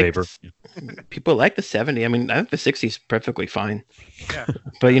 Everybody likes. People like the 70. I mean, I think the 60 is perfectly fine. Yeah.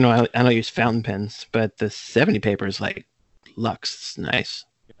 But I don't use fountain pens, but the 70 paper is luxe. It's nice.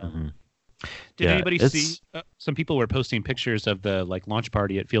 Mm-hmm. Did anybody see? Some people were posting pictures of the launch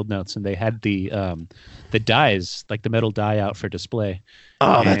party at Field Notes, and they had the dies, the metal die out for display.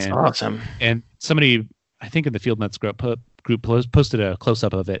 Oh, that's awesome! And somebody, I think in the Field Notes group, group posted a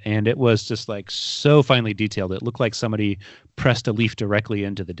close-up of it, and it was just like so finely detailed. It looked like somebody pressed a leaf directly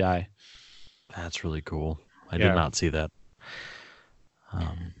into the die. That's really cool. I did not see that.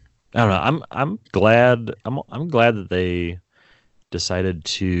 I don't know. I'm glad. I'm glad that they decided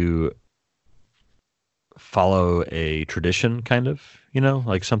to follow a tradition, kind of.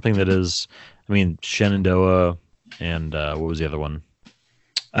 Like something that is. I mean, Shenandoah and what was the other one?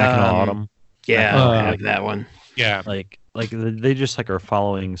 Mackinac Autumn. Yeah, I have that one. Yeah, like they just like are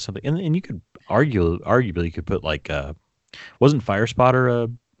following something, and you could arguably you could put like wasn't Fire Spotter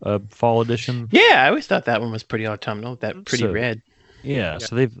a fall edition? Yeah, I always thought that one was pretty autumnal. That pretty red. Yeah,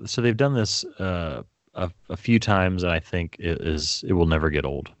 so they've done this a few times, and I think it will never get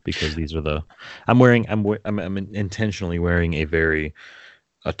old because these are I'm intentionally wearing a very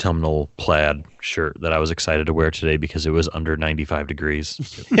autumnal plaid shirt that I was excited to wear today because it was under 95 degrees.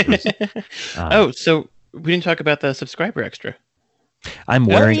 So we didn't talk about the subscriber extra. I'm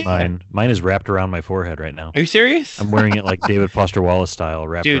wearing mine. Mine is wrapped around my forehead right now. Are you serious? I'm wearing it like David Foster Wallace style,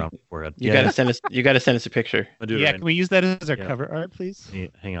 wrapped around my forehead. You gotta send us. You gotta send us a picture. Can we use that as our cover art, please? Yeah,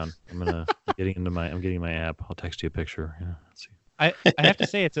 hang on. I'm getting my app. I'll text you a picture. Yeah, let's see. I have to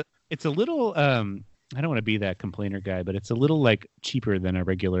say it's a little I don't want to be that complainer guy, but it's a little like cheaper than a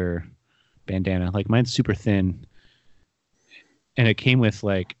regular bandana. Like mine's super thin, and it came with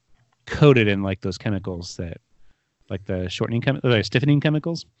like coated in like those chemicals that, like the stiffening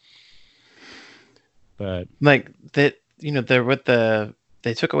chemicals. But like that, they're with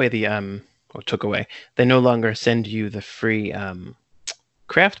they took away they no longer send you the free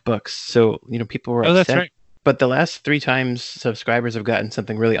craft books. So people were upset. That's right. But the last 3 times subscribers have gotten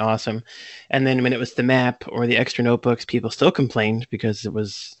something really awesome. And then when it was the map or the extra notebooks, people still complained because it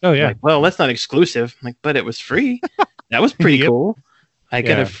was like, well, that's not exclusive. I'm like, but it was free. That was pretty cool. I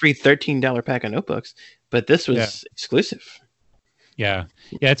got a free $13 pack of notebooks, but this was exclusive. Yeah.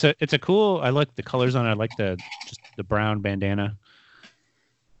 Yeah, it's a cool, I like the colors on it. I like just the brown bandana.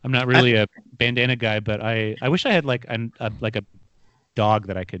 I'm not really a bandana guy, but I wish I had like a dog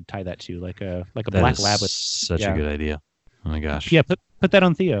that I could tie that to, like a black lab. With such a good idea. Oh my gosh. Yeah, put that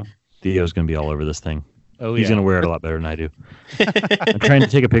on Theo. Theo's gonna be all over this thing. Oh, he's gonna wear it a lot better than I do. I'm trying to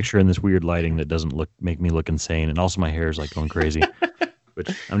take a picture in this weird lighting that doesn't make me look insane, and also my hair is like going crazy. Which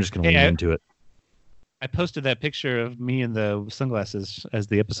I'm just gonna lean into it. I posted that picture of me in the sunglasses as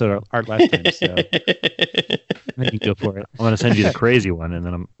the episode art last time, so then you go for it. I'm gonna send you the crazy one, and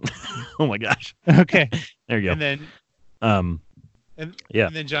then I'm. Oh my gosh. Okay. There you go. And then. And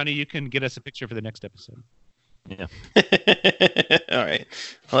then Johnny, you can get us a picture for the next episode. Yeah. All right.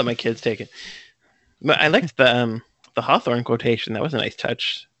 I'll let my kids take it. But I liked the Hawthorne quotation. That was a nice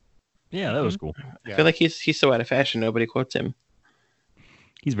touch. Yeah, that was cool. I feel like he's so out of fashion. Nobody quotes him.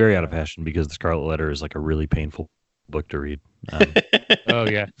 He's very out of fashion because The Scarlet Letter is like a really painful book to read. Oh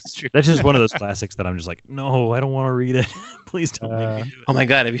yeah, it's true. That's just one of those classics that I'm just like, no, I don't want to read it. Please don't make me do it. Oh my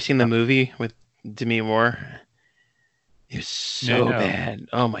God, have you seen the movie with Demi Moore? It's so bad.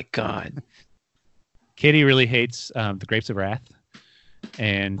 Oh my God. Katie really hates The Grapes of Wrath,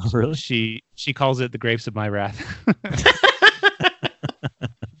 and she calls it The Grapes of My Wrath.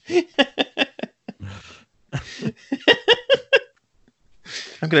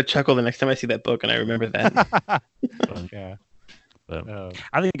 I'm gonna chuckle the next time I see that book, and I remember that. Yeah. But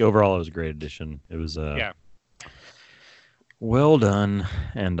I think overall it was a great edition. It was well done,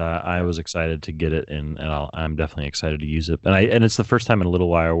 and I was excited to get it, and I'm definitely excited to use it. And it's the first time in a little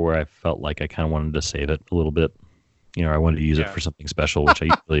while where I felt like I kind of wanted to save it a little bit. I wanted to use it for something special, which I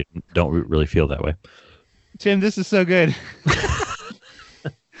usually don't really feel that way. Tim, this is so good.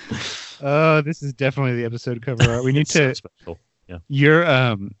 Oh, this is definitely the episode cover art. We need to. So special.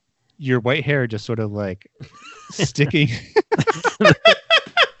 Yeah. Your white hair just sort of like sticking.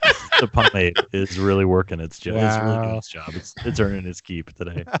 The pomade is really working its job. Wow. It's really doing its job. It's earning its keep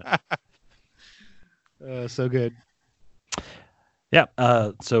today. So good. Yeah.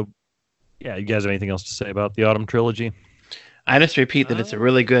 You guys have anything else to say about the Autumn Trilogy? I just repeat that it's a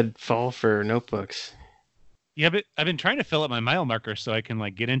really good fall for notebooks. Yeah, but I've been trying to fill up my mile marker so I can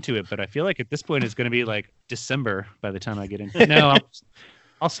like get into it, but I feel like at this point it's going to be like December by the time I get into it. No,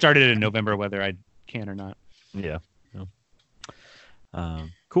 I'll start it in November whether I can or not. Yeah.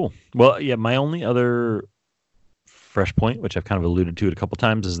 Cool. Well, yeah, my only other fresh point, which I've kind of alluded to it a couple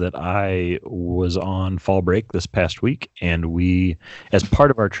times, is that I was on fall break this past week, and we, as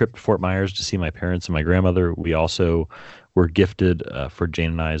part of our trip to Fort Myers to see my parents and my grandmother, we also were gifted for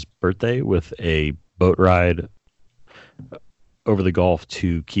Jane and I's birthday with a boat ride over the Gulf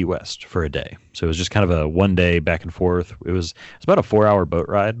to Key West for a day. So it was just kind of a one day back and forth. It was about a 4-hour boat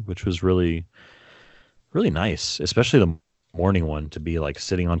ride, which was really, really nice, especially the morning one to be like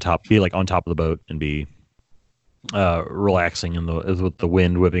sitting on top, be like on top of the boat and be relaxing in with the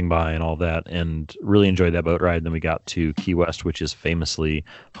wind whipping by and all that, and really enjoyed that boat ride. Then we got to Key West, which is famously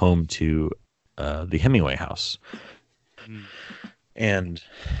home to the Hemingway House, and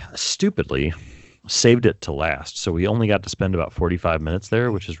stupidly saved it to last. So we only got to spend about 45 minutes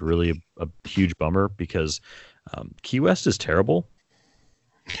there, which is really a huge bummer because Key West is terrible.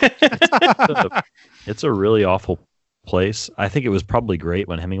 It's a really awful place. I think it was probably great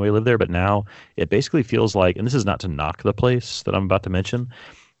when Hemingway lived there, but now it basically feels like, and this is not to knock the place that I'm about to mention,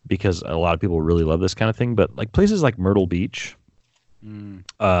 because a lot of people really love this kind of thing, but like places like Myrtle Beach, you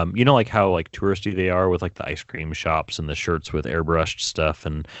know, like how like touristy they are with like the ice cream shops and the shirts with airbrushed stuff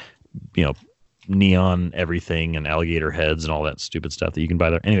and, you know, neon everything and alligator heads and all that stupid stuff that you can buy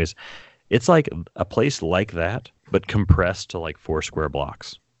there. Anyways, it's like a place like that, but compressed to like 4 square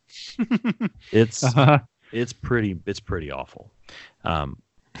blocks. It's pretty awful. So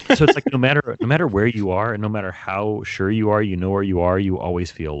it's like no matter where you are and no matter how sure you are, you know where you are, you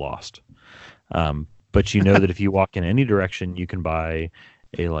always feel lost. But you know that if you walk in any direction, you can buy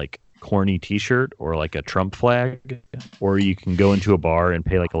a like corny T-shirt or like a Trump flag, or you can go into a bar and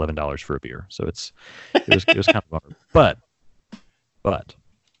pay like $11 for a beer. So it was kind of a bummer. But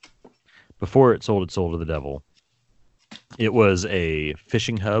before it sold to the devil, it was a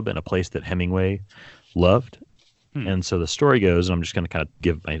fishing hub and a place that Hemingway loved. And so the story goes, and I'm just going to kind of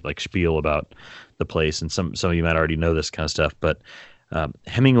give my like spiel about the place, and some of you might already know this kind of stuff, but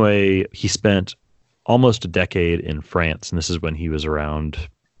Hemingway, he spent almost a decade in France, and this is when he was around,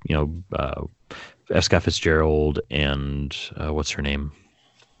 you know, F. Scott Fitzgerald and what's her name?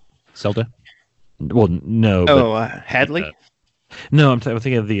 Zelda? Well, no. Hadley? No, I'm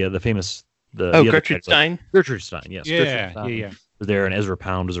thinking of the famous... Gertrude Stein? Gertrude Stein, yes. Yeah, Gertrude Stein yeah. was there, and Ezra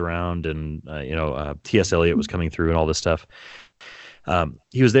Pound was around, and T.S. Eliot was coming through and all this stuff.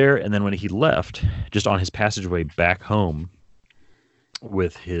 He was there, and then when he left, just on his passageway back home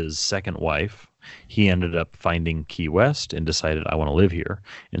with his second wife, he ended up finding Key West and decided, I want to live here.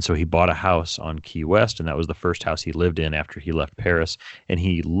 And so he bought a house on Key West, and that was the first house he lived in after he left Paris. And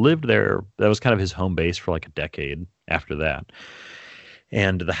he lived there. That was kind of his home base for like a decade after that.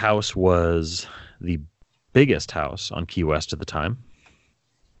 And the house was the biggest house on Key West at the time.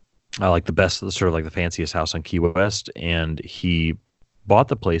 Like the best, sort of like the fanciest house on Key West. And he bought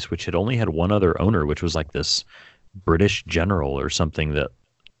the place, which had only had one other owner, which was like this British general or something that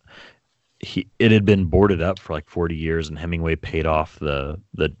it had been boarded up for like 40 years, and Hemingway paid off the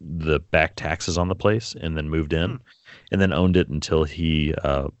back taxes on the place and then moved in and then owned it until he,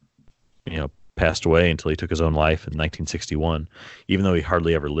 passed away, until he took his own life in 1961, even though he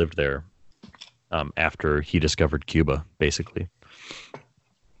hardly ever lived there after he discovered Cuba, basically.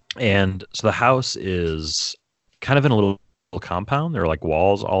 And so the house is kind of in a little compound. There are like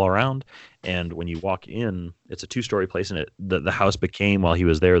walls all around. And when you walk in, it's a 2-story place, and the house became, while he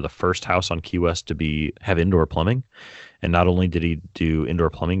was there, the first house on Key West to have indoor plumbing. And not only did he do indoor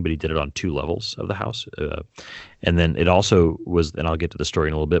plumbing, but he did it on 2 levels of the house. And then it also was, and I'll get to the story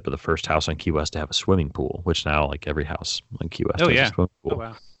in a little bit, but the first house on Key West to have a swimming pool, which now like every house on Key West has a swimming pool.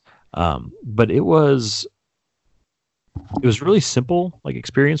 Oh, wow. But it was really simple, like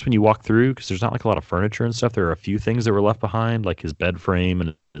experience when you walk through, because there's not like a lot of furniture and stuff. There are a few things that were left behind, like his bed frame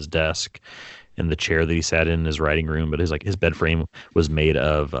and his desk and the chair that he sat in his writing room. But his bed frame was made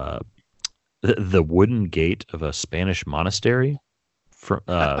of the wooden gate of a Spanish monastery,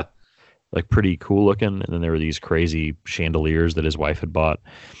 like pretty cool looking. And then there were these crazy chandeliers that his wife had bought,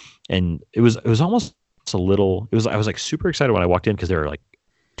 and it was almost a little. I was like super excited when I walked in, because there were like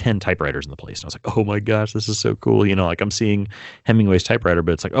 10 typewriters in the place. And I was like, oh my gosh, this is so cool. You know, like I'm seeing Hemingway's typewriter,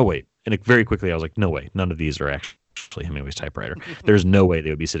 but it's like, oh wait. And very quickly I was like, no way, none of these are actually Hemingway's typewriter. There's no way they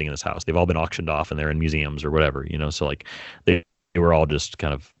would be sitting in this house. They've all been auctioned off and they're in museums or whatever, you know? So like they were all just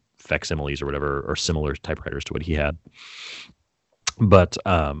kind of facsimiles or whatever, or similar typewriters to what he had. But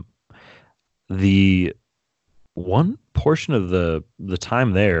the one portion of the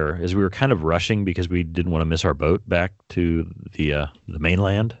time there is we were kind of rushing because we didn't want to miss our boat back to the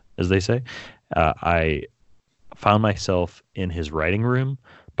mainland, as they say. I found myself in his writing room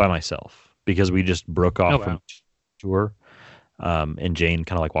by myself because we just broke off from tour. And Jane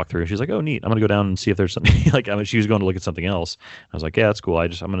kind of like walked through and she's like, oh, neat. I'm going to go down and see if there's something like, she was going to look at something else. I was like, yeah, that's cool. I'm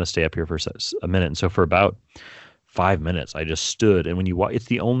going to stay up here for a minute. And so for about 5 minutes, I just stood. And when you walk, it's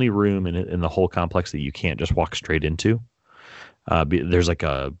the only room in the whole complex that you can't just walk straight into. There's like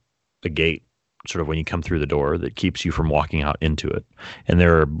a gate sort of when you come through the door that keeps you from walking out into it. And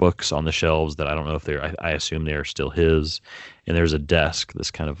there are books on the shelves that I don't know if I assume they're still his. And there's a desk, this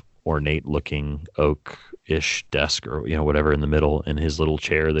kind of ornate looking oak-ish desk or whatever in the middle, and his little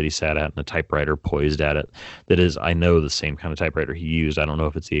chair that he sat at and a typewriter poised at it. That is, I know, the same kind of typewriter he used. I don't know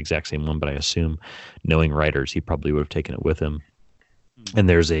if it's the exact same one, but I assume, knowing writers, he probably would have taken it with him. And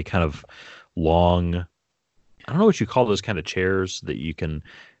there's a kind of long, I don't know what you call those kind of chairs that you can,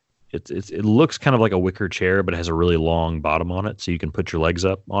 it looks kind of like a wicker chair, but it has a really long bottom on it, so you can put your legs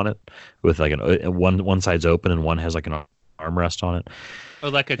up on it with like one side's open and one has like an armrest on it. Oh,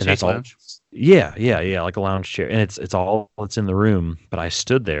 like a chaise lounge. Yeah, like a lounge chair, and it's all that's in the room. But I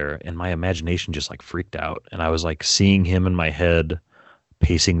stood there, and my imagination just like freaked out, and I was like seeing him in my head,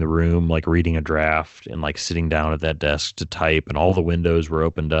 pacing the room, like reading a draft, and like sitting down at that desk to type, and all the windows were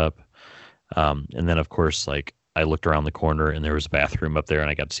opened up. And then, of course, like I looked around the corner, and there was a bathroom up there, and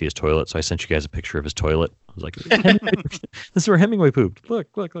I got to see his toilet. So I sent you guys a picture of his toilet. I was like, "This is where Hemingway pooped. Look.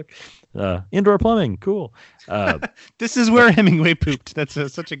 Indoor plumbing, cool." This is where Hemingway pooped. That's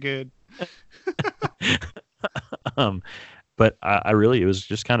such a good. But I really, it was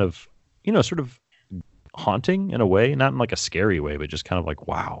just kind of, sort of haunting in a way, not in like a scary way, but just kind of like,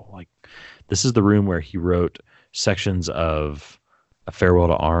 wow, like this is the room where he wrote sections of A Farewell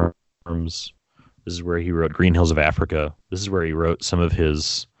to Arms. This is where he wrote Green Hills of Africa. This is where he wrote some of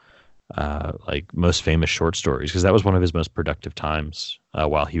his like most famous short stories, because that was one of his most productive times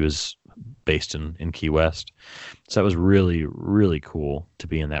while he was based in Key West. So that was really, really cool to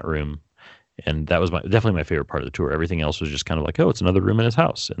be in that room. And that was definitely my favorite part of the tour. Everything else was just kind of like, oh, it's another room in his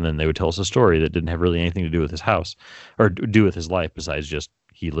house. And then they would tell us a story that didn't have really anything to do with his house or do with his life besides just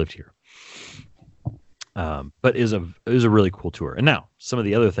he lived here. But it was a really cool tour. And now, some of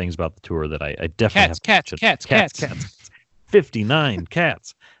the other things about the tour that I definitely Cats. 59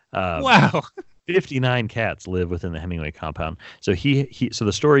 cats. Wow. 59 cats live within the Hemingway compound. So so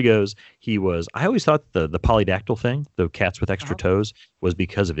the story goes, I always thought the polydactyl thing, the cats with extra toes, was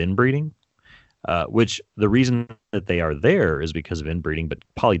because of inbreeding. Which the reason that they are there is because of inbreeding, but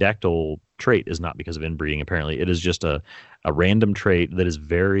polydactyl trait is not because of inbreeding. Apparently, it is just a random trait that is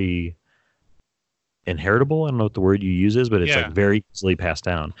very inheritable. I don't know what the word you use is, but it's like very easily passed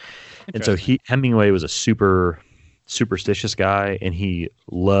down. And so Hemingway was a super superstitious guy, and he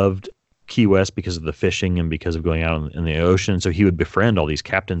loved Key West because of the fishing and because of going out in the ocean. So he would befriend all these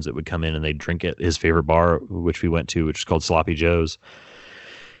captains that would come in and they'd drink at his favorite bar, which we went to, which is called Sloppy Joe's.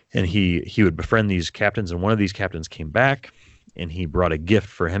 And he would befriend these captains, and one of these captains came back, and he brought a gift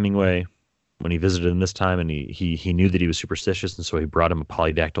for Hemingway when he visited him this time, and he knew that he was superstitious, and so he brought him a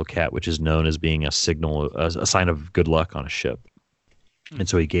polydactyl cat, which is known as being a sign of good luck on a ship. And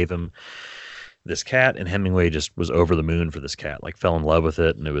so he gave him this cat, and Hemingway just was over the moon for this cat, like fell in love with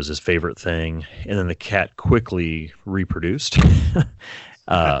it, and it was his favorite thing. And then the cat quickly reproduced,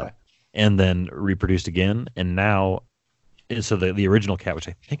 and then reproduced again, and now... So the original cat, which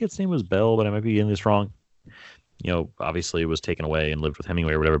I think its name was Belle, but I might be getting this wrong, obviously was taken away and lived with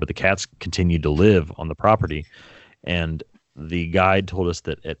Hemingway or whatever, but the cats continued to live on the property. And the guide told us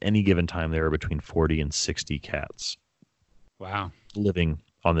that at any given time there are between 40 and 60 cats. Wow. Living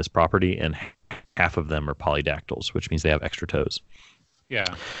on this property, and half of them are polydactyls, which means they have extra toes.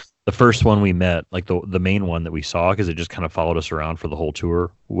 Yeah. The first one we met, like the main one that we saw, because it just kind of followed us around for the whole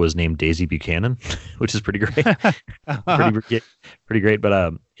tour, was named Daisy Buchanan, which is pretty great. pretty great.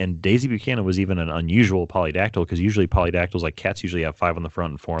 But and Daisy Buchanan was even an unusual polydactyl, because usually polydactyls, like cats, usually have 5 on the front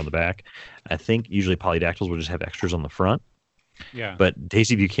and 4 on the back. I think usually polydactyls will just have extras on the front. Yeah. But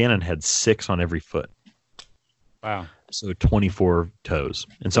Daisy Buchanan had 6 on every foot. Wow. So 24 toes.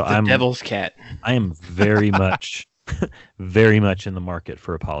 And so I'm devil's cat. I am very much very much in the market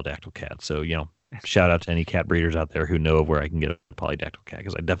for a polydactyl cat. So, shout out to any cat breeders out there who know of where I can get a polydactyl cat,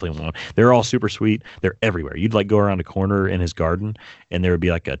 because I definitely want one. They're all super sweet. They're everywhere. You'd like go around a corner in his garden, and there would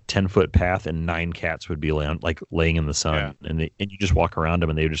be like a 10-foot path, and 9 cats would be laying in the sun, and you just walk around them,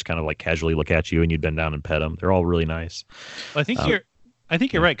 and they would just kind of like casually look at you, and you'd bend down and pet them. They're all really nice. Well, I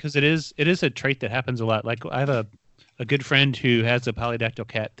think you're right, because it is a trait that happens a lot. Like I have a good friend who has a polydactyl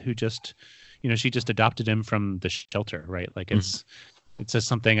cat who just, she just adopted him from the shelter, right? Like it's just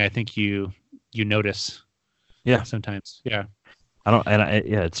something I think you notice. Yeah. Sometimes. Yeah.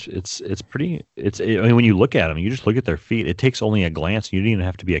 It's pretty, when you look at them, you just look at their feet. It takes only a glance. You don't even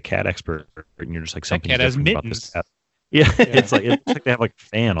have to be a cat expert, and you're just like, something cat has mittens. About this cat. Yeah. It's like they have like a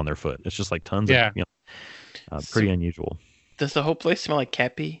fan on their foot. It's just like tons of, pretty unusual. Does the whole place smell like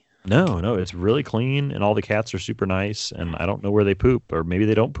cat pee? No, it's really clean, and all the cats are super nice, and I don't know where they poop, or maybe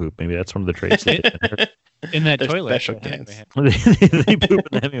they don't poop. Maybe that's one of the traits that they inherit. In that They're toilet. special that Hemingway cats. had. They poop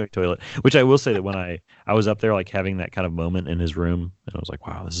in the Hemingway toilet, which I will say that when I was up there, like having that kind of moment in his room, and I was like,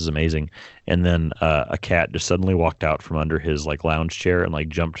 wow, this is amazing. And then a cat just suddenly walked out from under his like lounge chair and like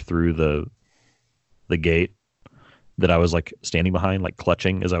jumped through the gate that I was like standing behind, like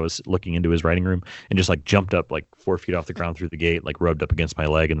clutching as I was looking into his writing room, and just like jumped up like 4 feet off the ground through the gate, like rubbed up against my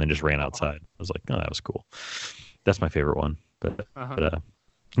leg, and then just ran outside. I was like, oh, that was cool. That's my favorite one. But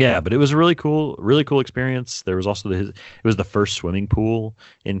yeah, but it was a really cool experience. There was also it was the first swimming pool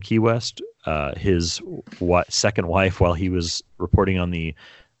in Key West. His second wife, while he was reporting on the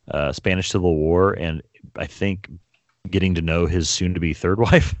Spanish Civil War, and I think getting to know his soon-to-be third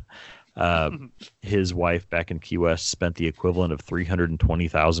wife, his wife back in Key West spent the equivalent of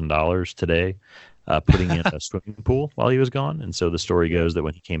 $320,000 today putting in a swimming pool while he was gone. And so the story goes that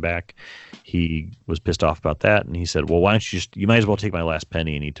when he came back, he was pissed off about that, and he said, well, why don't you might as well take my last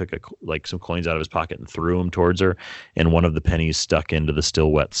penny. And he took some coins out of his pocket and threw them towards her, and one of the pennies stuck into the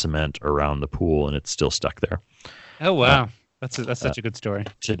still wet cement around the pool, and it's still stuck there. Oh wow, that's such a good story.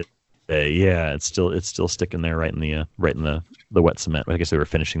 Yeah, it's still sticking there right in the wet cement. I guess they were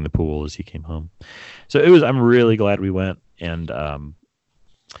finishing the pool as he came home. So I'm really glad we went. And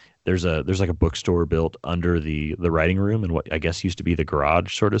there's like a bookstore built under the writing room and what I guess used to be the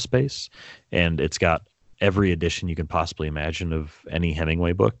garage sort of space, and it's got every edition you can possibly imagine of any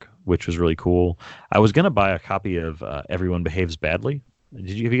Hemingway book, which was really cool. I was gonna buy a copy of Everyone Behaves Badly. Have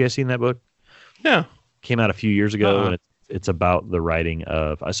you guys seen that book? No. Came out a few years ago, and it's about the writing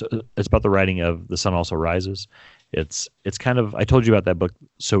of The Sun Also Rises. It's kind of, I told you about that book,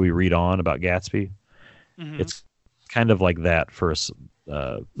 So We Read On, about Gatsby. Mm-hmm. It's kind of like that for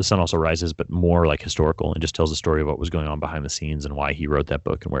The Sun Also Rises, but more like historical, and just tells the story of what was going on behind the scenes and why he wrote that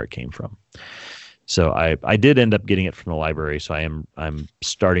book and where it came from. So I did end up getting it from the library, so I'm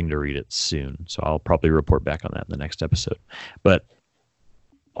starting to read it soon. So I'll probably report back on that in the next episode. But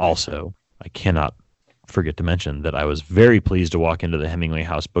also, I cannot forget to mention that I was very pleased to walk into the Hemingway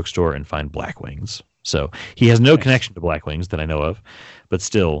House bookstore and find Black Wings. So he has no connection to Black Wings that I know of, but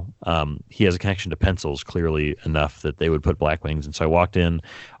still, he has a connection to pencils, clearly enough that they would put Black Wings. And so I walked in,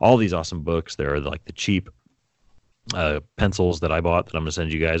 all these awesome books. There are like the cheap pencils that I bought that I'm going to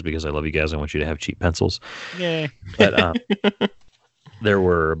send you guys because I love you guys. I want you to have cheap pencils. Yay. But there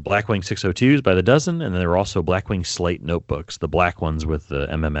were Blackwing 602s by the dozen, and then there were also Blackwing Slate notebooks, the black ones with the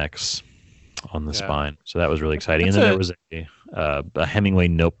MMX on the spine. So that was really exciting. And then there was a Hemingway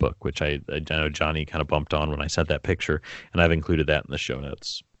notebook, which I know Johnny kind of bumped on when I sent that picture, and I've included that in the show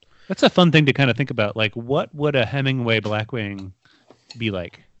notes. That's a fun thing to kind of think about. Like, what would a Hemingway Blackwing be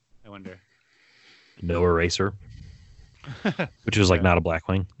like? I wonder. No eraser, which was like not a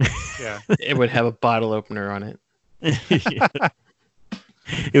Blackwing. Yeah. It would have a bottle opener on it. Yeah.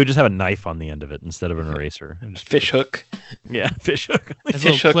 It would just have a knife on the end of it instead of an eraser. Fish hook. Yeah, fish hook.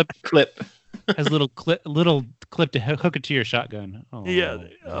 Fish hook clip. Has a little clip to hook it to your shotgun. Oh. Yeah.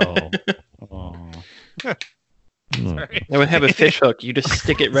 Oh. Sorry. It would have a fish hook. You just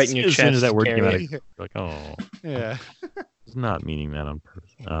stick it right in your chest. As soon as that word came out, it. like, oh. Yeah. I was not meaning that on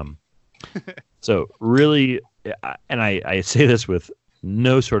purpose. So really, and I say this with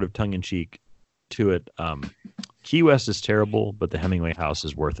no sort of tongue in cheek to it. Key West is terrible, but the Hemingway House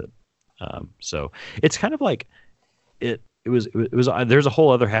is worth it. So it's kind of like it was. There's a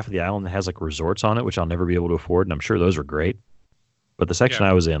whole other half of the island that has like resorts on it, which I'll never be able to afford, and I'm sure those are great. But the section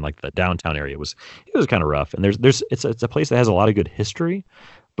I was in, like the downtown area, it was kind of rough. And it's a place that has a lot of good history,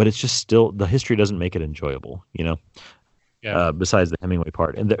 but it's just still the history doesn't make it enjoyable, you know. Yeah. Besides the Hemingway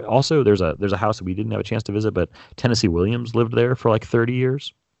part, and there's a house that we didn't have a chance to visit, but Tennessee Williams lived there for like 30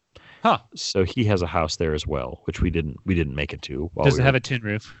 years. Huh. So he has a house there as well, which we didn't make it to. Does it have a tin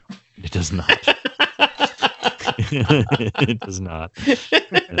roof? It does not. It does not.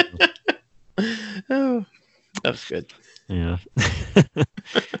 Oh, that's good. Yeah.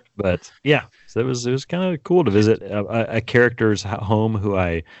 But yeah, so it was kind of cool to visit a character's home who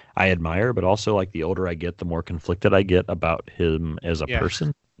I admire, but also like the older I get, the more conflicted I get about him as a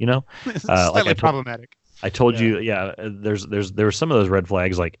person. You know, slightly problematic. I told you, there were some of those red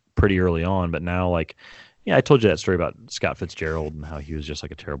flags like pretty early on, but now like, yeah, I told you that story about Scott Fitzgerald and how he was just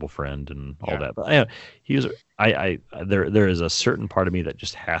like a terrible friend and all that. But there is a certain part of me that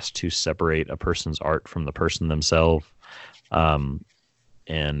just has to separate a person's art from the person themselves.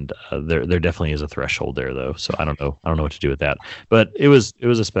 And there definitely is a threshold there though. So I don't know what to do with that, but it was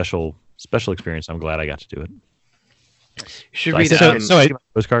a special experience. I'm glad I got to do it. You should read my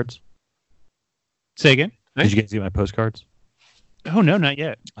postcards. Say again? Did you guys get my postcards? Oh no, not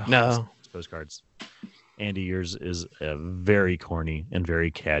yet. Oh, No. postcards. Andy, yours is very corny and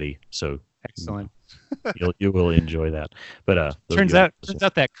very catty, so Excellent. you will enjoy that. But Turns out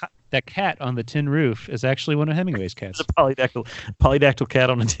that cat on the tin roof is actually one of Hemingway's cats. it's a polydactyl cat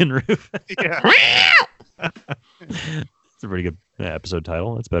on a tin roof. Yeah. It's a pretty good episode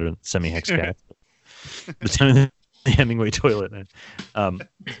title. It's better than Semi-Hex Cat. The Hemingway toilet.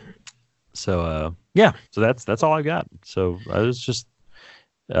 So that's all I got. So I was just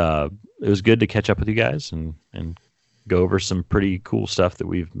it was good to catch up with you guys and go over some pretty cool stuff that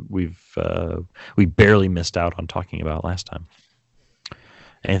we barely missed out on talking about last time.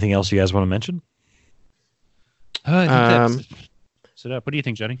 Anything else you guys want to mention? I think that's it up. What do you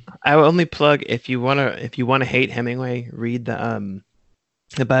think, Johnny? I will only plug if you wanna hate Hemingway, read the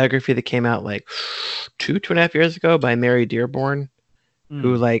biography that came out like 2.5 years ago by Mary Dearborn,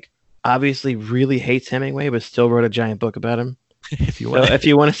 who like obviously really hates Hemingway but still wrote a giant book about him. If you want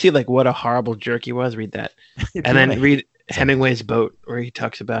to see like what a horrible jerk he was, read that. And then read Hemingway's Boat, where he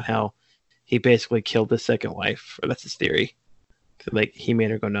talks about how he basically killed his second wife, or that's his theory. Like he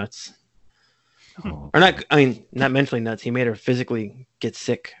made her go nuts. Or not, I mean, not mentally nuts. He made her physically get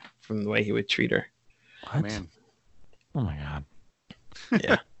sick from the way he would treat her. What? Man. Oh my God.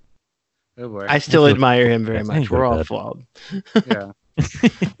 Yeah. Oh boy. I still admire him very much. We're all flawed. Yeah.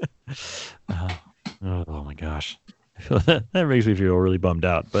 Oh my gosh. That makes me feel really bummed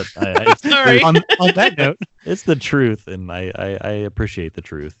out. But Sorry. On that note, it's the truth, and I appreciate the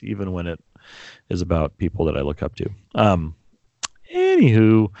truth, even when it is about people that I look up to.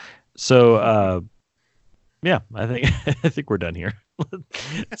 Anywho, so yeah, I think we're done here.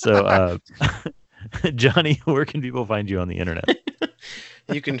 So Johnny, where can people find you on the internet?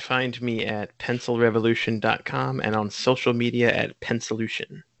 You can find me at pencilrevolution.com and on social media at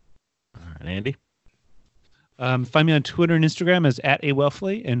Pensolution. All right, Andy? Find me on Twitter and Instagram as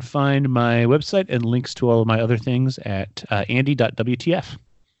 @awellfley, and find my website and links to all of my other things at andy.wtf.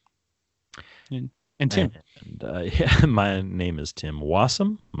 And Tim. Yeah, my name is Tim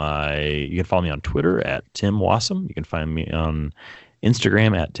Wassam. You can follow me on Twitter at Tim Wassam. You can find me on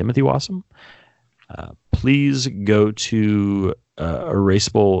Instagram at Timothy Wassam. Please go to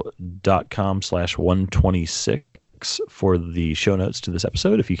erasable.com/126 for the show notes to this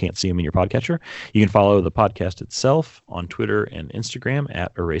episode if you can't see them in your podcatcher. You can follow the podcast itself on Twitter and Instagram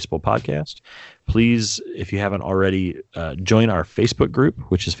at Erasable Podcast. Please, if you haven't already, join our Facebook group,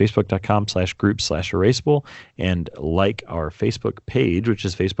 which is facebook.com/group/erasable, and like our Facebook page, which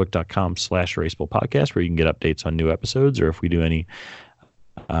is facebook.com/erasable podcast, where you can get updates on new episodes or if we do any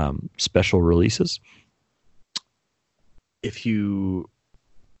special releases. If you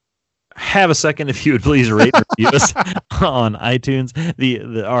have a second, if you would please rate and review us on iTunes.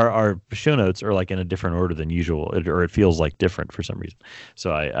 Our show notes are like in a different order than usual, or it feels like different for some reason.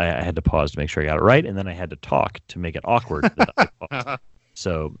 So I had to pause to make sure I got it right, and then I had to talk to make it awkward that I paused.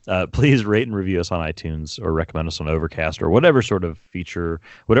 So please rate and review us on iTunes, or recommend us on Overcast, or whatever sort of feature,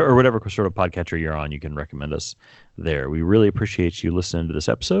 whatever sort of podcatcher you're on, you can recommend us there. We really appreciate you listening to this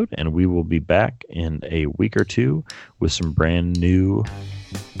episode, and we will be back in a week or two with some brand new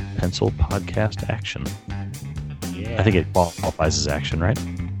pencil podcast action. Yeah. I think it qualifies as action, right?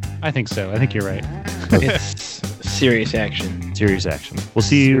 I think so. I think you're right. It's serious action. Serious action. We'll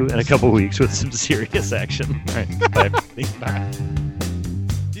see you in a couple weeks with some serious action. All right. Bye. Bye.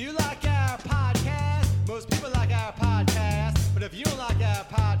 Do you like our podcast? Most people like our podcast. But if you don't like our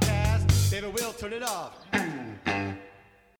podcast, baby, we'll turn it off.